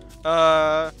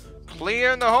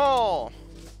 Clear in the hole!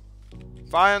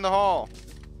 Fire in the hole!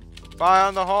 Fire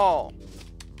in the hole!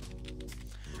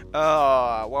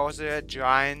 What was it?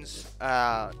 Giants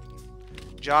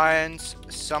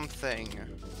something.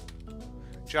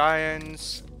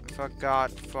 Giants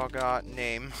forgot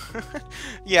name.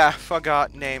 Yeah,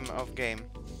 forgot name of game.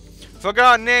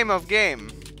 Forgot name of game.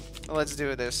 Let's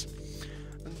do this.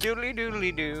 Doodly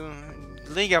doodly doo.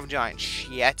 League of Giants.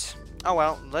 Shit. Oh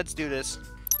well, let's do this.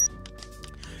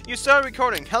 You start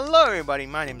recording. Hello everybody,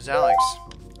 my name's Alex.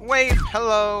 Wait,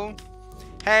 hello.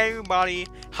 Hey everybody,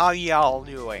 how y'all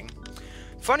doing?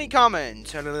 Funny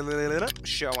comment.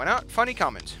 Sure, why not? Funny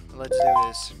comment. Let's do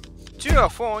this.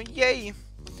 204, yay!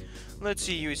 Let's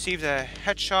see, you received a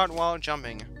headshot while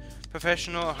jumping.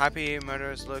 Professional, happy,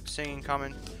 murderous look, singing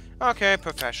comment. Okay,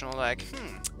 professional, like,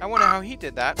 I wonder how he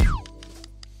did that.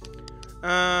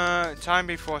 Time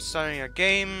before starting a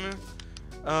game.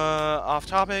 Off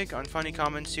topic, unfunny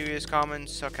comment, serious comment,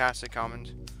 sarcastic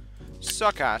comment.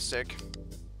 Sarcastic.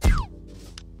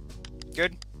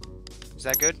 Good? Is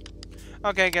that good?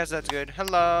 Okay, guess that's good.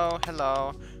 Hello,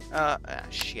 hello.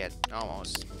 Shit,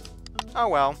 almost. Oh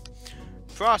well.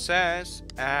 Process,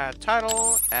 add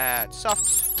title, add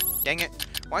soft. Dang it.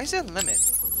 Why is there a limit?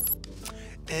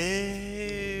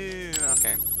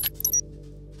 Okay.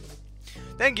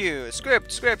 Thank you.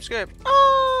 Script.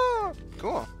 Oh,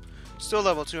 cool. Still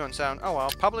level 2 on sound. Oh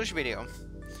well. Publish video.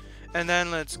 And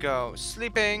then let's go.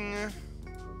 Sleeping.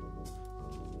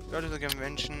 Go to the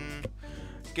convention.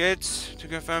 Get to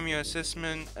confirm your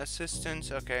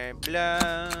assistance. Okay.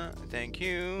 Blah. Thank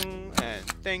you. And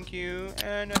thank you.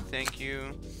 And thank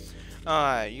you.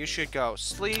 You should go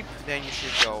sleep. Then you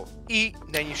should go eat.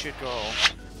 Then you should go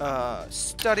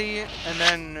study. And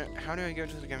then how do I go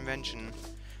to the convention?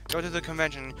 Go to the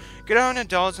convention. Get on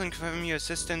adults and confirm your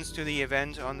assistance to the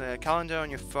event on the calendar on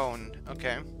your phone.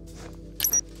 Okay.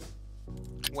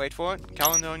 Wait for it.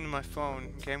 Calendar on my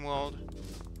phone. Game world.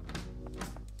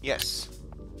 Yes.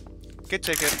 Good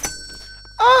ticket.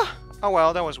 Ah! Oh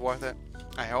well, that was worth it.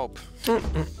 I hope.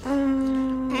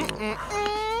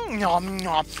 Nom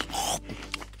nom.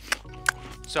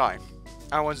 Sorry.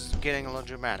 I was getting a little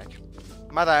dramatic.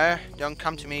 Mother, don't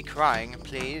come to me crying,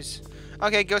 please.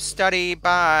 Okay, go study.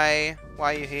 Bye.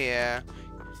 Why are you here?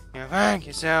 You thank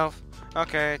yourself.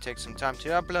 Okay, take some time to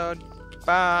upload.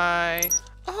 Bye.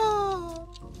 Oh.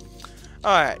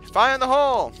 Alright, fire in the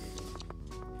hole.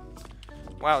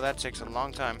 Wow, that takes a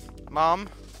long time. Mom.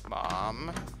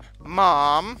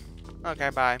 Okay,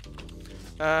 bye.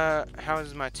 How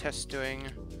is my test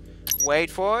doing? Wait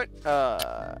for it.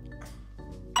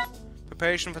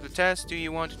 Preparation for the test. Do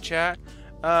you want to chat?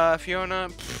 Fiona?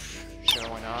 Pfft, sure,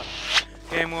 why not?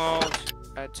 Game world.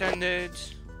 Attended.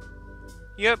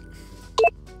 Yep.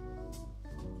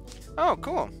 Oh,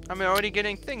 cool. I'm already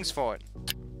getting things for it.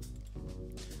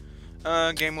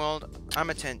 Game world.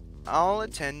 I'll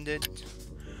attend.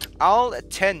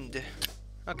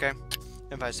 Okay.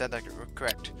 If I said that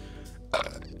correct.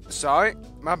 Sorry.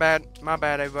 My bad,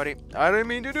 everybody. I didn't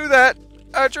mean to do that.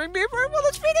 Drink me for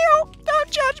this video.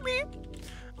 Don't judge me.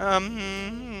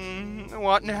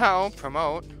 What now?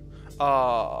 Promote.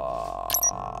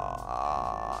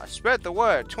 Spread the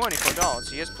word.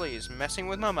 $24. Yes, please. Messing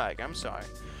with my mic. I'm sorry.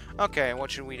 Okay, what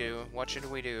should we do?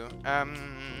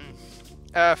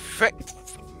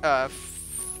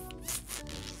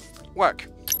 Work.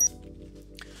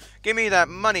 Give me that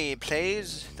money,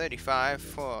 please. 35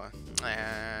 for...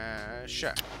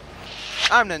 sure.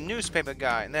 I'm the newspaper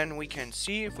guy. And then we can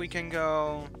see if we can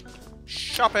go...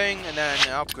 shopping and then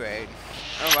upgrade.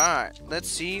 Alright, let's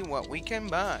see what we can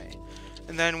buy.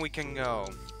 And then we can go...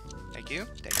 Thank you.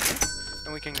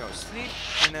 And we can go sleep.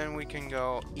 And then we can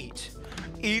go eat.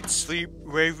 Eat, sleep,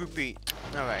 rave, repeat.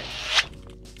 Alright.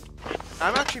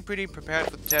 I'm actually pretty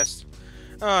prepared for the test.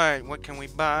 Alright, what can we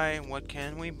buy?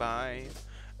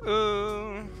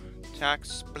 Ooh,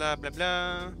 tax, blah blah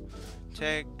blah.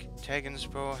 Tegan's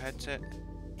Pro headset,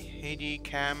 HD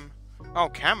cam. Oh,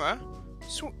 camera?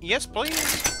 Yes,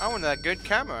 please. I want that good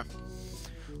camera.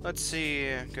 Let's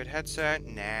see, good headset.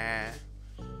 Nah,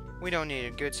 we don't need a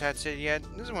good headset yet.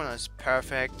 This one is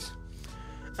perfect.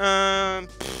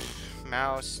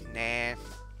 Mouse. Nah.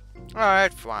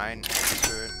 Alright, fine.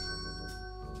 Screw it.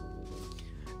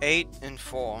 8 and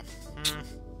 4.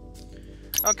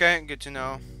 Okay, good to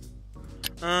know.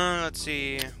 Let's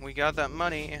see. We got that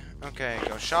money. Okay,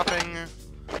 go shopping.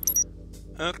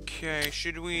 Okay,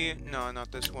 should we... No,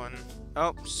 not this one.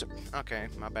 Oh, so... okay,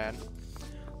 my bad.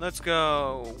 Let's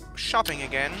go shopping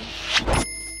again.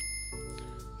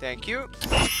 Thank you.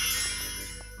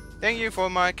 Thank you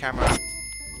for my camera.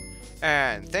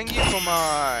 And thank you for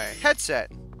my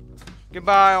headset.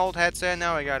 Goodbye, old headset.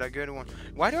 Now I got a good one.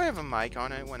 Why do I have a mic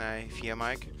on it when I hear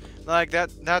mic? Like,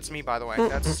 that's me, by the way.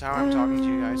 That's how I'm talking to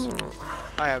you guys.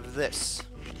 I have this.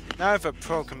 Now I have a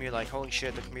pro computer. Like, holy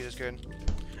shit, the computer's good.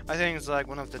 I think it's like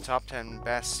one of the top 10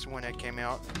 best when it came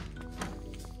out.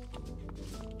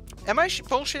 Am I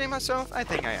bullshitting myself? I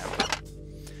think I am.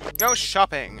 Go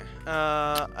shopping.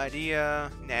 Idea.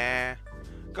 Nah.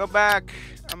 Go back.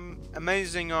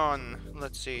 Amazing on.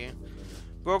 Let's see.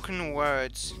 Broken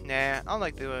words. Nah. I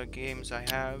like the games I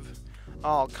have.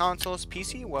 All consoles.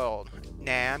 PC world.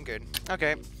 Nah, I'm good.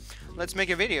 Okay. Let's make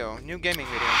a video. New gaming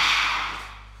video.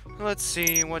 Let's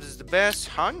see. What is the best?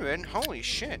 100? Holy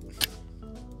shit.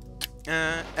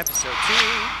 Episode 2.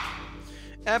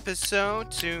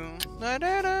 Episode 2.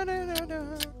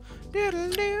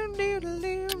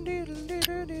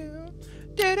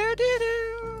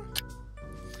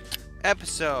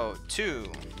 Episode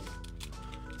 2.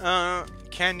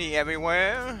 Candy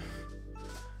everywhere.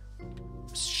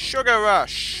 Sugar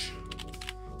rush.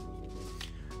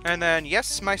 And then,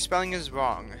 yes, my spelling is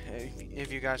wrong.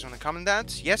 If you guys want to comment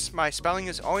that. Yes, my spelling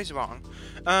is always wrong.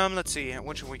 Let's see.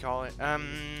 What should we call it?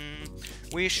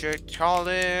 We should call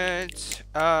it,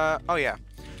 oh yeah.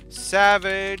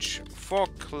 Savage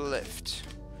Forklift.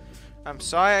 I'm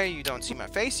sorry you don't see my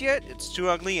face yet. It's too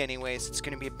ugly anyways. It's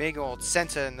gonna be a big old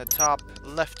center in the top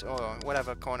left or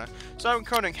whatever corner. So I'm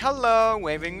recording hello,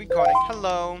 waving, recording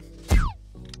hello.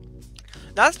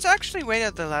 That's actually wait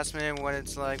at the last minute what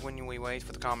it's like when we wait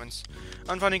for the comments.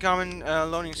 Unfunny comment,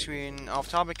 loading screen, off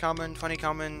topic comment, funny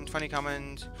comment, funny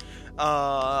comment,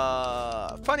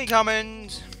 funny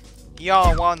comment.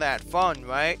 Y'all want that fun,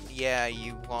 right? Yeah,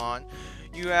 you want.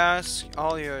 You ask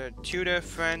all your tutor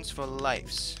friends for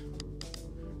lives.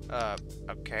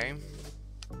 Okay.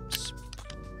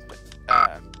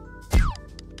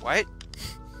 What?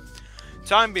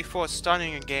 Time before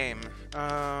starting a game.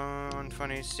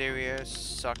 Unfunny, serious,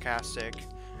 sarcastic.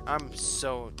 I'm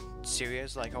so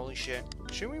serious, like, holy shit.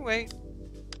 Should we wait?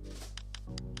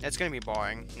 It's gonna be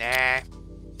boring. Nah.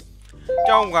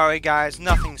 Don't worry, guys.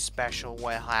 Nothing special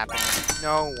will happen.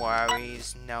 No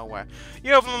worries. Nowhere.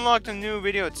 You have unlocked a new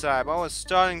video type. I was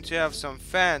starting to have some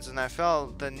fans, and I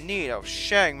felt the need of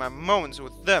sharing my moments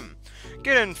with them.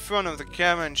 Get in front of the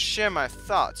camera and share my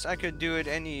thoughts. I could do it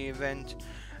any event.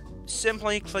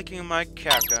 Simply clicking on my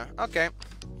character. Okay.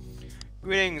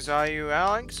 Greetings, are you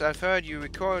Alex? I've heard you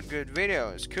record good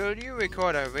videos. Could you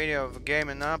record a video of a game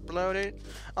and upload it?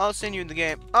 I'll send you the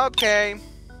game. Okay.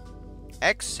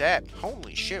 Accept.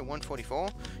 Holy shit, 144.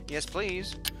 Yes,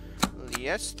 please.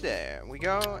 Yes, there we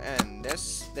go. And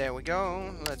this, there we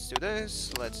go. Let's do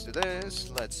this. Let's do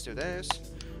this. Let's do this.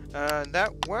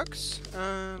 That works.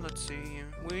 Let's see.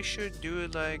 We should do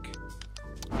it like...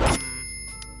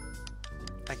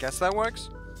 I guess that works?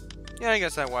 Yeah, I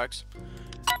guess that works.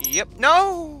 Yep.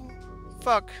 No!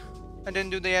 Fuck. I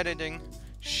didn't do the editing.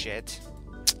 Shit.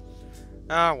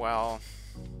 Ah, well.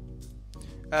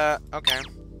 Okay.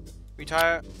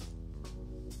 Retire.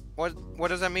 What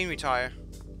does that mean, retire?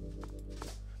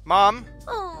 Mom?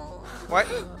 What?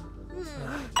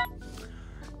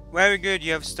 Very good,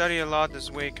 you have studied a lot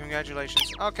this week.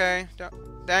 Congratulations. Okay.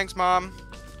 Thanks, Mom.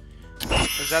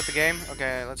 Is that the game?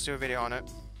 Okay, let's do a video on it.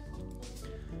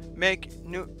 Make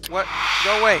new... What?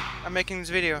 Go away. I'm making this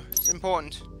video. It's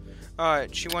important.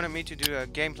 Alright, she wanted me to do a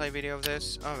gameplay video of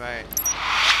this. Alright.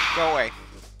 Go away.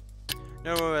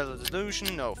 No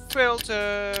resolution, no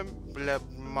filter, blah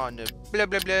blah blah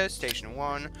blah blah. Station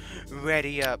 1,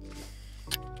 ready up.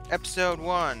 Episode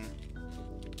 1.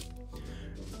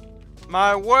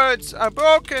 My words are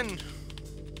broken.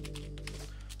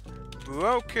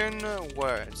 Broken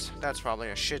words. That's probably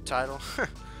a shit title.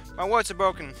 My words are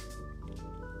broken.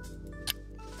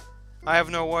 I have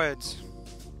no words.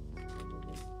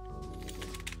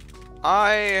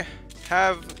 I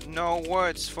have no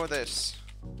words for this.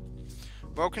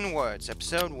 Broken words,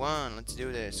 episode 1. Let's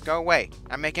do this. Go away.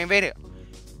 I'm making a video.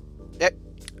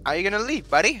 Are you gonna leave,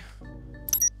 buddy?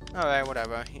 Alright,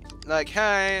 whatever. Like,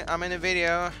 hi, I'm in a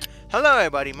video. Hello,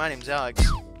 everybody. My name's Alex.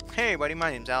 Hey, buddy. My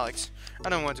name's Alex. I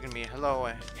don't know what's gonna be. Hello,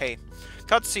 hey.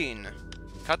 Cutscene.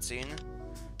 Cutscene.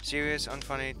 Serious,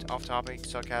 unfunny, off-topic,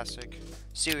 sarcastic.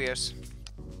 Serious.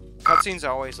 Cutscenes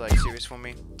are always, like, serious for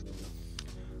me.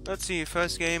 Let's see.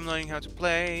 First game, learning how to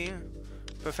play.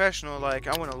 Professional, like,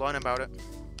 I want to learn about it.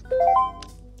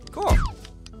 Cool.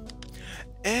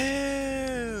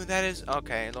 Oh, that is...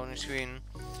 Okay, loading screen.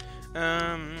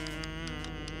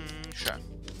 Sure.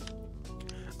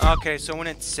 Okay, so when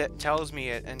it tells me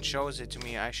it and shows it to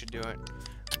me, I should do it.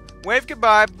 Wave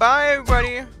goodbye. Bye,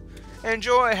 everybody.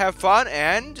 Enjoy, have fun,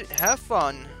 and have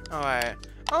fun. Alright.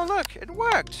 Oh, look, it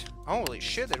worked. Holy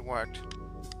shit, it worked.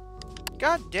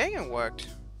 God dang, it worked.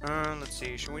 Let's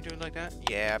see. Should we do it like that?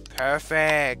 Yeah,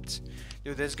 perfect.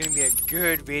 Dude, this is gonna be a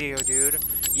good video, dude.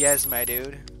 Yes, my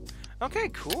dude. Okay,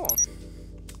 cool.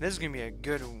 This is gonna be a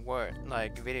good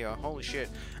video. Holy shit.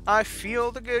 I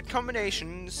feel the good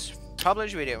combinations.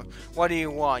 Publish video. What do you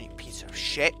want, you piece of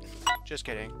shit? Just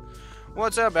kidding.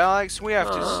 What's up, Alex? We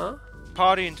have to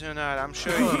party tonight. I'm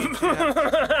sure you need to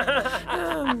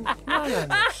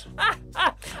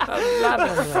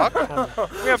Fuck?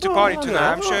 We have to party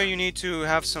tonight. I'm sure you need to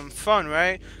have some fun,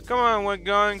 right? Come on, we're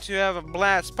going to have a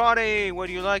blast party. Would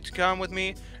you like to come with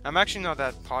me? I'm actually not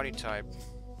that party type.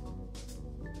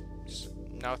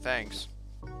 No thanks.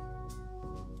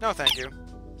 No thank you.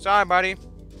 Sorry, buddy.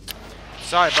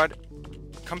 Sorry, bud.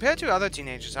 Compared to other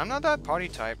teenagers, I'm not that party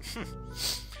type.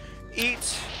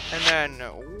 Eat, and then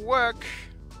work.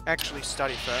 Actually,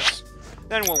 study first.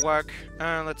 Then we'll work.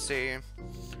 Let's see.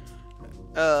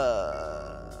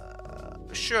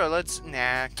 Sure, let's...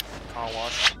 Nah, car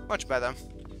wash. Much better.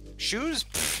 Shoes?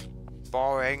 Pfft,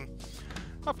 boring.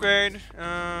 Upgrade.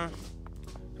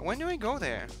 When do we go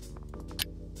there?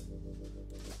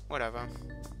 Whatever.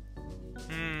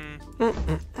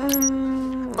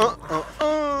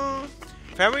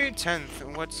 February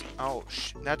 10th. What's... Oh,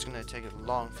 that's gonna take a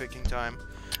long freaking time.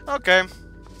 Okay.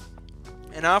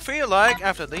 And I feel like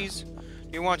after these,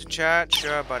 you want to chat?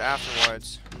 Sure, but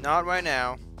afterwards. Not right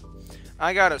now.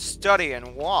 I gotta study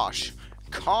and wash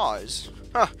cars.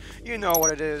 Huh, you know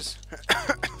what it is.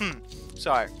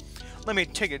 Sorry. Let me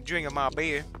take a drink of my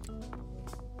beer.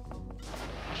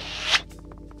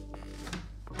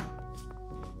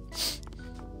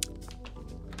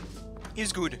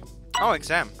 He's good. Oh,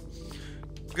 exam.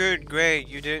 Good, great.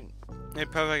 You did it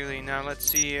perfectly. Now let's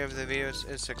see if the video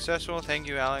is successful. Thank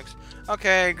you, Alex.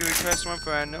 Okay, good request, my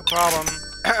friend. No problem.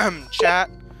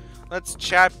 Chat. Let's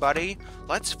chat, buddy.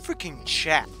 Let's freaking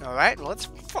chat, alright? Let's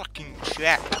fucking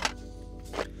chat.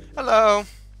 Hello.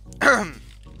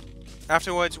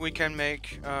 Afterwards, we can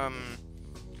make,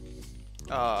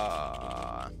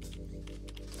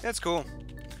 that's cool.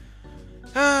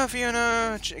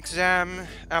 Fiona, exam.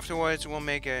 Afterwards, we'll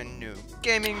make a new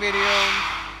gaming video.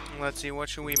 Let's see, what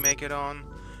should we make it on?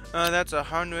 That's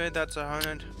 100, that's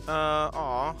 100.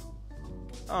 Aw,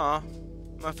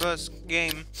 my first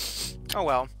game. Oh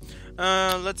well.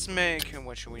 Let's make,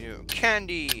 what should we do?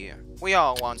 Candy. We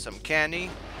all want some candy.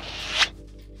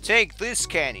 Take this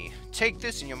candy. Take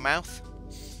this in your mouth.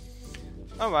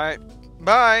 Alright.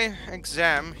 Bye.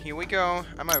 Exam. Here we go.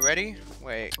 Am I ready?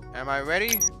 Wait. Am I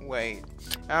ready? Wait.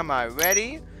 Am I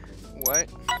ready? What?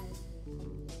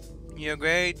 You're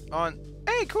great on...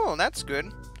 Hey, cool. That's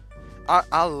good.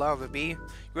 I love a B.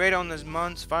 Great on this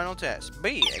month's final test.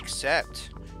 B,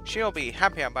 accept. She'll be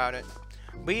happy about it.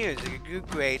 B is a good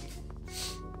grade.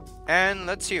 And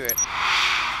let's hear it.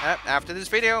 After this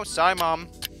video. Sorry, Mom.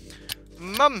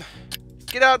 Mom,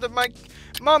 get out of my...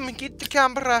 Mom, get the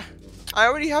camera. I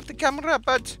already have the camera,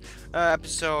 but...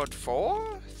 episode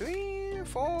 4? 3?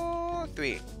 4?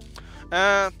 3.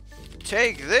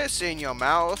 Take this in your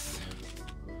mouth.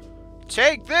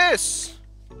 Take this!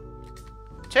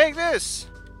 Take this!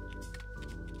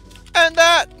 And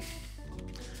that!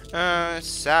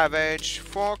 Savage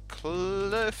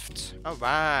forklift.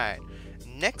 Alright.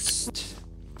 Next.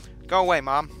 Go away,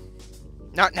 Mom.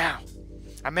 Not now.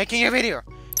 I'm making a video.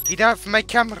 Get off my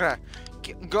camera.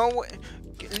 Go.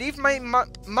 Leave my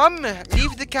mom.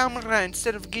 Leave the camera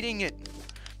instead of getting it.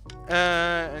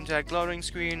 Interact loading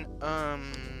screen.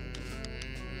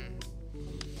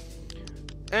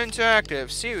 Interactive.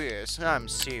 Serious. I'm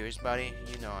serious, buddy.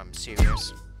 You know I'm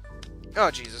serious. Oh,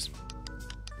 Jesus.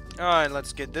 Alright,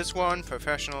 let's get this one.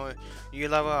 Professional. You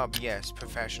level up. Yes,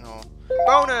 professional.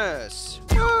 Bonus!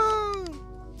 Woo!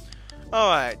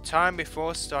 Alright, time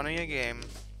before starting a game.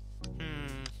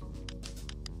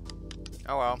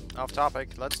 Oh well, off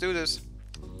topic. Let's do this.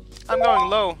 I'm going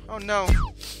low. Oh no.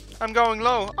 I'm going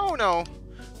low. Oh no.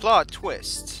 Plot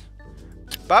twist.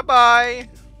 Bye-bye.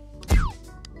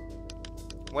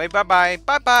 Wave bye-bye.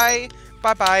 Bye-bye.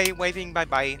 Bye-bye. Waving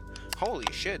bye-bye. Holy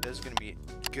shit, this is gonna be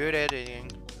good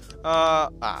editing.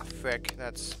 Frick.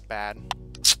 That's bad.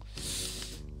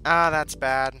 That's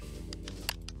bad.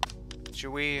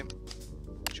 Should we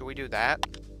do that?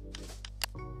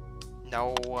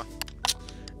 No.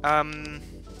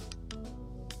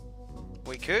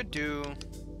 We could do...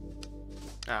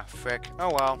 frick.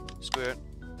 Oh well, screw it.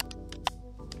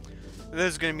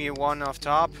 This is gonna be one off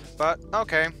top, but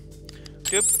okay.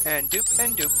 Doop and doop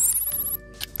and doop.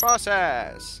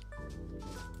 Process.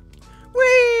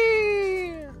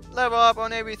 Whee! Level up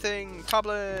on everything.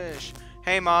 Publish.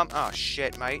 Hey, Mom. Oh,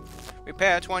 shit, mate.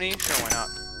 Repair 20. Sure, why not?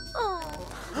 Oh,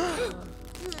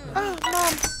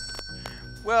 Mom.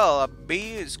 Well, a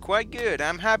B is quite good.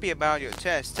 I'm happy about your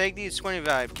test. Take these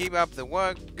 25. Keep up the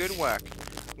work. Good work.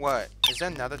 What? Is there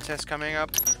another test coming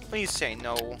up? Please say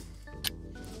no.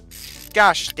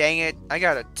 Gosh dang it. I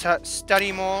gotta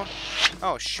study more.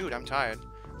 Oh, shoot. I'm tired.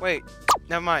 Wait.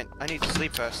 Never mind. I need to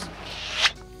sleep first.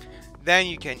 Then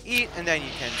you can eat, and then you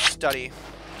can study.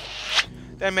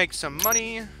 Then make some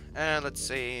money. Let's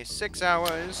see. 6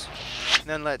 hours. And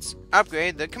then let's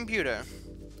upgrade the computer.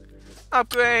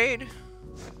 Upgrade.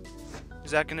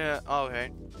 Is that gonna... Oh,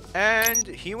 okay. And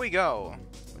here we go.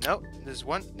 Nope, there's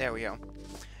one. There we go.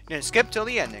 Gonna skip till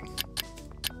the ending.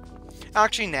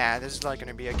 Actually, nah, this is like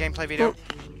gonna be a gameplay video.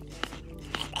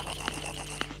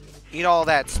 Eat all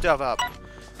that stuff up.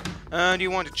 Do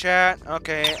you want to chat?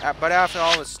 Okay, but after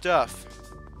all this stuff.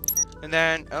 And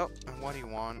then... Oh, what do you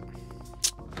want?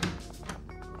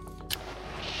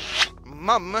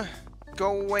 Mum,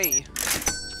 go away.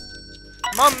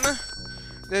 Mum!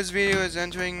 This video is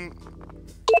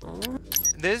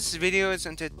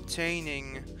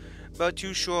entertaining, but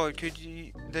too short. Could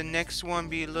the next one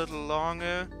be a little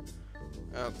longer?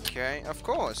 Okay, of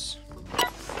course.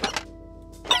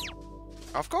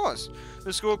 Of course.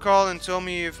 The school called and told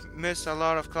me you've missed a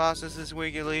lot of classes this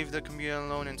week. You leave the computer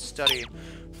alone and study.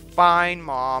 Fine,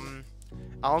 Mom.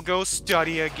 I'll go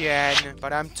study again,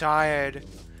 but I'm tired.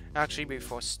 Actually,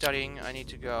 before studying, I need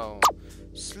to go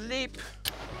sleep.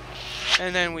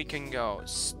 And then we can go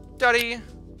study.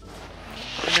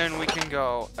 And then we can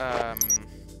go,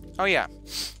 oh yeah.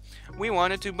 We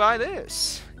wanted to buy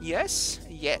this. Yes,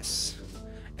 yes.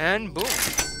 And boom.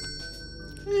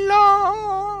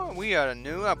 La! We got a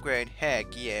new upgrade. Heck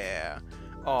yeah.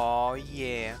 Oh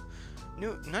yeah.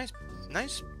 Nice.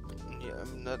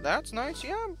 Yeah, that's nice,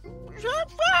 yeah.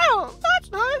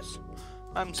 That's nice.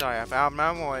 I'm sorry, I found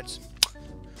my words.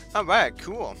 Alright,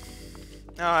 cool.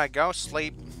 Alright, go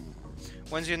sleep.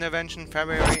 When's your intervention?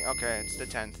 February? Okay, it's the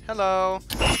 10th. Hello.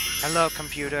 Hello,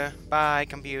 computer. Bye,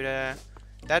 computer.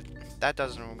 That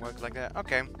doesn't work like that.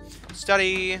 Okay.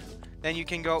 Study. Then you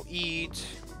can go eat.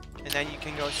 And then you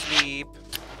can go sleep.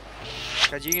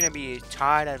 Because you're going to be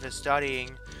tired after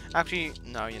studying. Actually,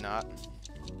 no, you're not.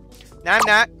 No, I'm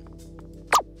not.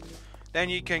 Then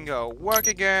you can go work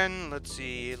again. Let's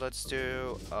see. Let's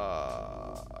do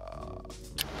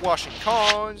washing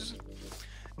cars.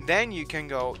 Then you can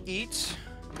go eat.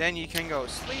 Then you can go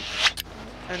sleep.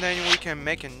 And then we can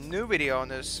make a new video on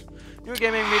this. New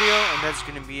gaming video. And that's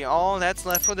going to be all that's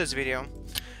left for this video.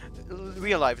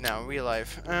 Real life now. Real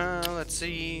life. Let's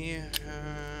see.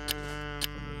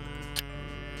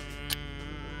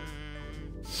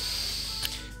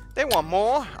 They want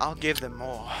more. I'll give them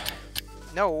more.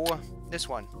 No. This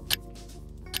one.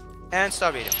 And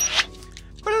start video.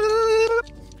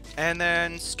 And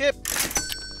then skip.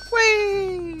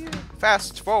 Whee!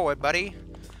 Fast forward, buddy.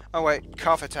 Oh wait,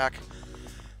 cough attack.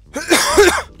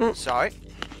 Sorry.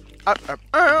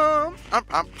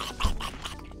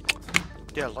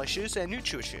 Delicious and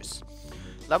nutritious.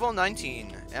 Level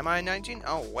 19. Am I 19?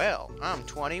 Oh well, I'm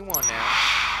 21 now.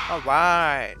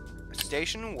 Alright.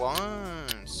 Station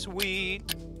 1.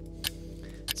 Sweet.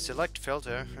 Select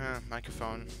filter.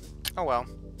 Microphone. Oh well.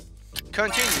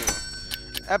 Continue.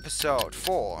 Episode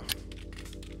 4.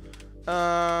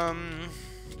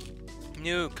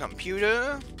 New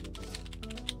computer.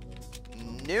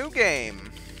 New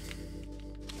game.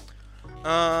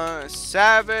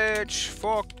 Savage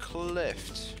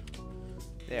forklift.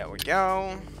 There we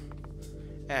go.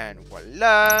 And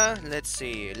voila. Let's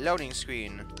see. Loading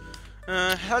screen.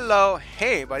 Hello.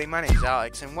 Hey, buddy. My name's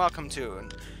Alex, and welcome to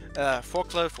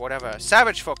forklift, whatever.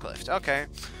 Savage forklift. Okay.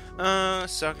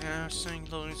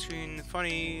 Loading screen.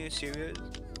 Funny. Serious.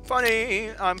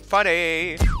 Funny. I'm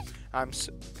funny. I'm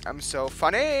so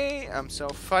funny. I'm so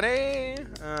funny.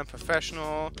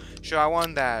 Professional. Sure, I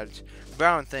want that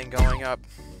brown thing going up.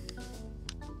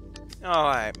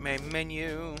 Alright, main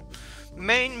menu.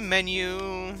 Main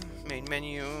menu. Main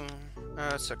menu.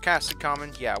 Sarcastic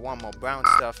comment. Yeah, I want more brown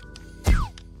stuff.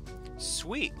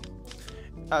 Sweet.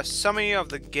 A summary of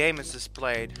the game is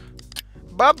displayed.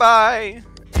 Bye-bye.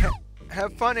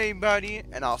 Have fun, everybody.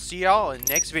 And I'll see y'all in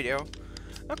the next video.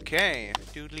 Okay.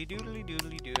 Doodly doodly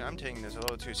doodly doo. I'm taking this a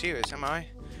little too serious, am I?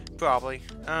 Probably.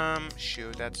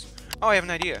 Shoot, that's... Oh, I have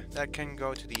an idea. That can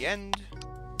go to the end.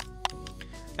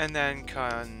 And then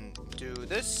can do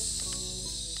this.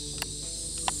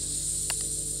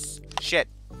 Shit.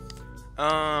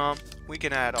 We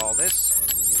can add all this.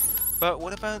 But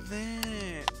what about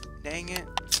that? Dang it.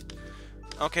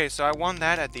 Okay, so I want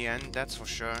that at the end, that's for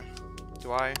sure.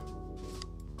 Do I?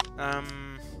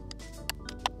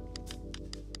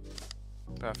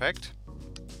 Perfect.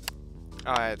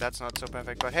 Alright, that's not so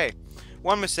perfect, but hey.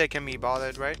 One mistake can be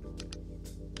bothered, right?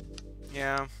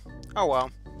 Yeah. Oh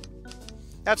well.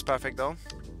 That's perfect, though.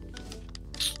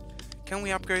 Can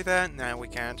we upgrade that? Nah, we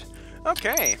can't.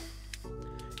 Okay.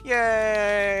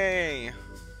 Yay!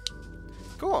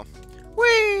 Cool.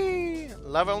 Whee!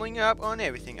 Leveling up on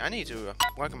everything. I need to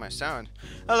work on my sound.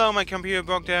 Hello, my computer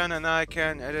broke down and I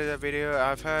can edit a video.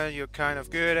 I've heard you're kind of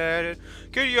good at it.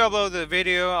 Could you upload the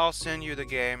video? I'll send you the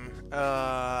game.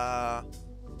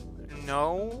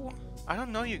 No? I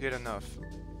don't know you good enough.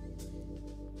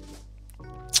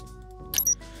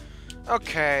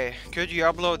 Okay, could you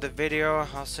upload the video?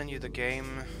 I'll send you the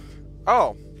game.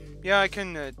 Oh, yeah, I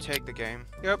can take the game.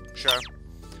 Yep, sure.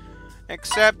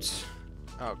 Accept.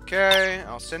 Okay,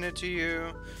 I'll send it to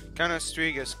you. Counter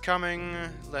streak is coming.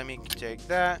 Let me take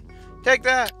that. Take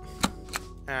that!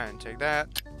 And take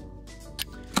that.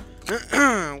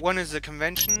 When is the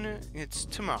convention? It's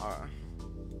tomorrow.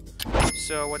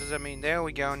 So, what does that mean? There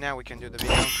we go. Now we can do the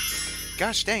video.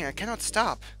 Gosh dang, I cannot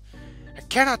stop. I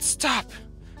cannot stop!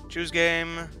 Choose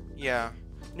game. Yeah.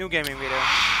 New gaming video.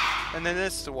 And then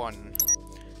this one.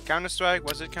 Counter-Strike.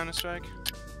 Was it Counter-Strike?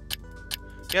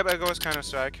 Yep, it goes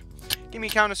Counter-Strike. Give me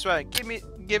Counter-Strike.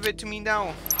 Give it to me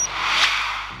now.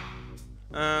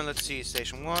 Let's see.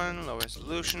 Station 1. Low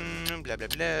resolution. Blah, blah,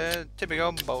 blah.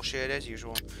 Typical bullshit as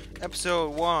usual.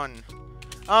 Episode 1.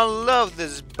 I love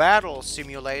this battle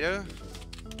simulator.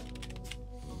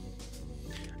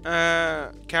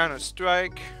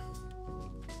 Counter-Strike.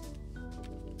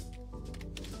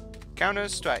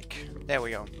 Counter-Strike. There we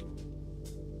go.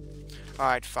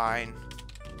 Alright, fine.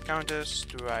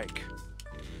 Counter-Strike.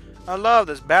 I love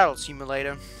this battle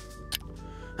simulator.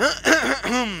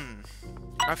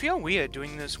 I feel weird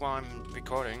doing this while I'm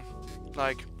recording.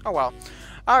 Like, oh well.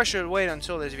 I should wait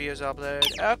until this video is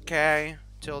uploaded. Okay.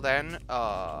 Till then,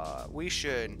 we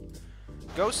should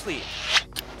go sleep.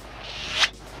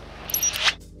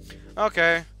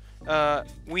 Okay.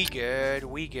 We good.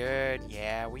 We good.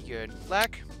 Yeah, we good.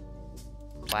 Black.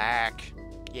 Black.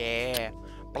 Yeah.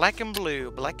 Black and blue.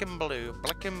 Black and blue.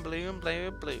 Black and blue and blue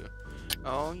and blue.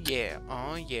 Oh yeah,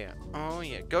 oh yeah, oh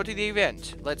yeah. Go to the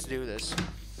event. Let's do this.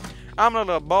 I'm a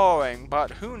little boring, but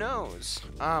who knows?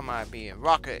 I might be a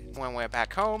rocket when we're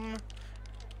back home.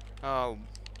 Oh,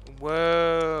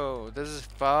 whoa, this is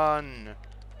fun.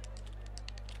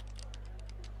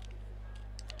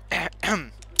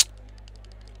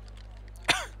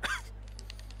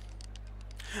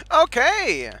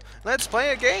 Okay, let's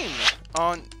play a game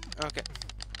on. Okay.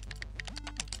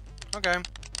 Okay.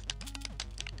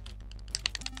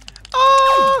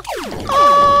 Oh!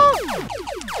 Oh!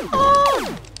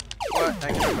 Oh! What?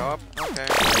 I can go up? Okay.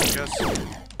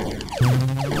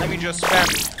 Let me just spam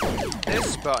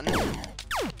this button.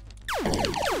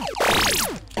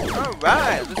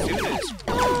 Alright, let's do this.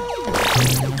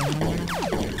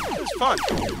 It's fun.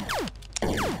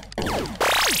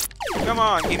 Come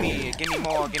on, give me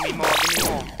more, give me more, give me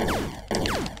more.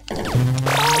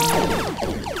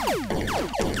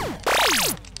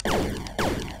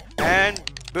 And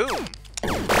boom.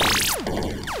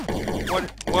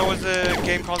 What was the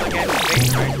game called again?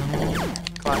 Right?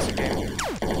 Classic game.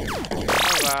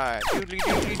 Alright. Doodly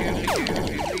doodly doodly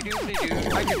doodly doodly doodly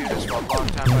doo. I could do this for a long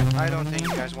time, but I don't think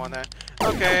you guys want that.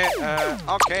 Okay,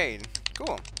 arcade.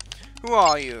 Cool. Who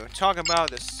are you? Talk about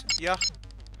this. Yeah.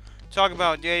 Talk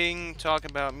about dating, talk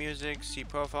about music, see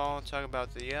profile, talk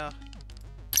about the,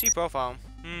 see profile.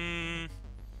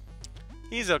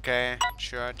 He's okay.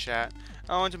 Sure, chat.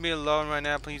 I want to be alone right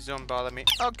now, please don't bother me.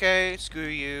 Okay, screw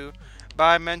you.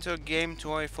 Buy Mentor Game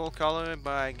Toy full color,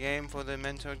 buy game for the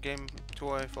Mentor Game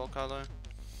Toy full color.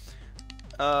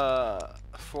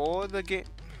 For the game,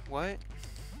 what?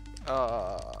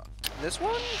 This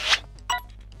one?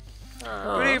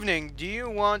 Good evening. Do you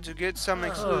want to get some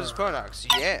exclusive products?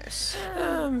 Yes.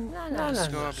 Let's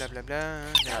go. Blah blah blah.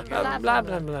 Blah blah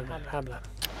blah blah blah blah.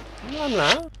 Blah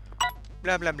blah.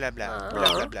 Blah blah blah blah.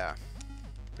 Blah blah blah.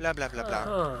 Blah blah blah blah.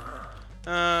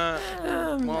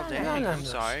 Well, dang. I'm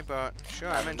sorry, but sure,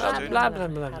 I'm interested. Blah blah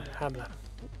blah blah blah.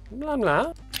 Blah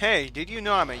blah. Hey, did you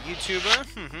know I'm a YouTuber?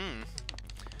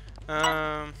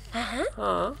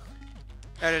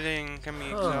 Editing can be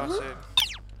exhausted.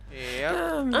 Yep.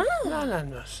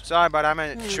 Sorry, but I'm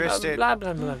interested. Blah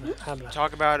blah blah blah blah.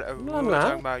 Talk about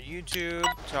talk about YouTube.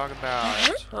 Talk about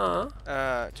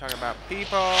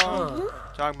people.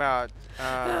 Talk about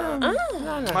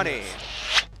money.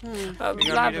 You're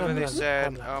gonna be really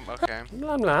sad. Okay.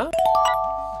 Blah blah.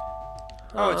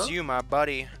 Oh, it's you, my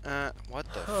buddy. What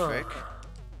the frick?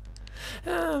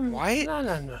 What?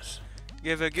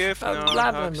 Give a gift, no,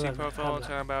 hug, see profile,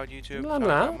 talk about YouTube, talk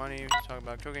about money, talk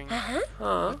about cooking.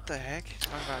 What the heck?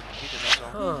 Talk about YouTube,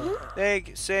 that's all. They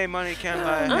say money can't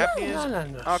buy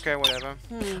happiness. Okay, whatever.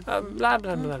 Blah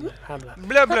blah blah blah.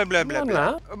 Blah blah blah blah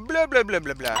blah. Blah blah blah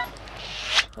blah blah.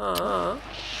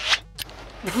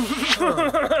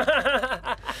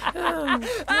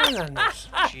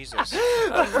 Jesus. Is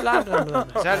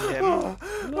that him?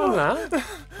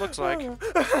 Looks like.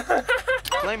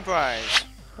 Claim prize.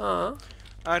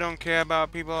 I don't care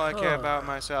about people, I care about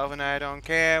myself, and I don't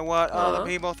care what other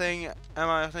people think. Am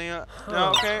I thinking?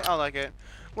 No, okay, I like it.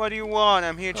 What do you want?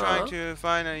 I'm here trying to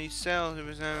find a sales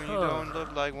representative. You don't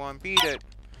look like one. Beat it.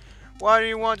 Why do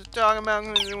you want to talk about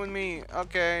with me?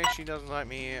 Okay, she doesn't like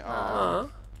me.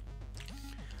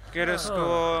 Get a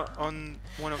score on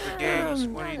one of the games.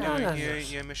 What are you doing here?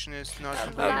 Your mission is not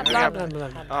complete.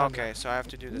 Okay, so I have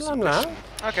to do this mission.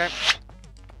 Okay.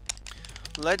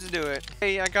 Let's do it.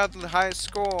 Hey, I got the highest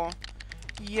score.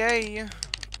 Yay.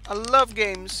 I love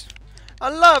games. I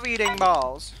love eating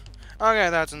balls. Okay,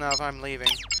 that's enough. I'm leaving.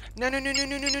 No. Game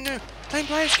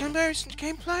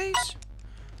place.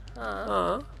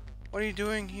 What are you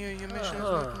doing here? Your mission is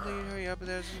not complete. Hurry up.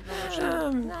 There's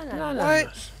no mission.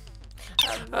 What?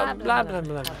 Blah blah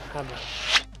blah.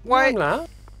 What?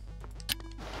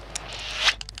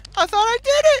 I thought I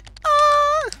did it!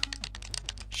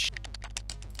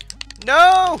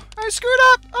 No! I screwed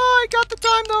up! Oh, I got the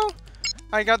time though!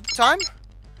 I got the time?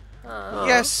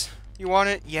 Yes. You want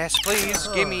it? Yes, please.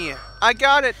 Give me. I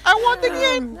got it! I want the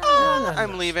game!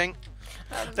 I'm leaving.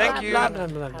 Thank you.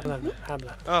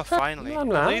 Oh, finally.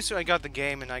 At least I got the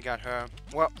game and I got her.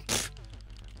 Well,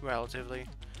 relatively.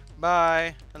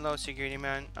 Bye. Hello, security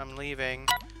man. I'm leaving.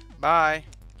 Bye.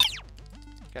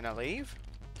 Can I leave?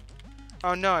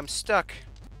 Oh no, I'm stuck.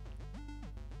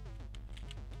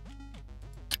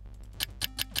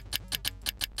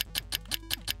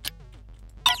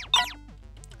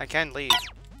 I can't leave.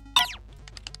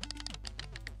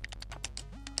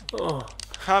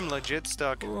 I'm legit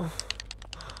stuck.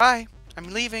 Bye.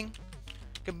 I'm leaving.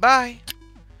 Goodbye.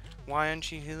 Why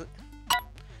aren't you...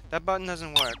 That button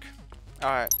doesn't work.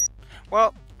 Alright.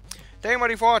 Well, thank you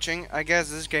everybody for watching. I guess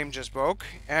this game just broke,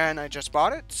 and I just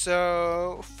bought it,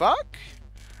 so... Fuck.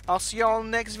 I'll see y'all in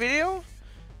the next video.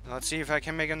 Let's see if I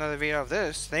can make another video of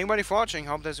this. Thank you everybody for watching.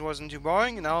 Hope this wasn't too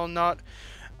boring, and I'm not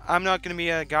gonna be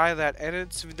a guy that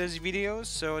edits these videos,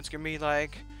 so it's gonna be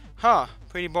like,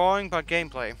 pretty boring, but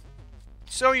gameplay.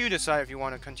 So you decide if you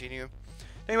want to continue.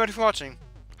 Thank you everybody for watching.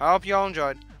 I hope you all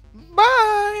enjoyed.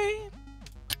 Bye!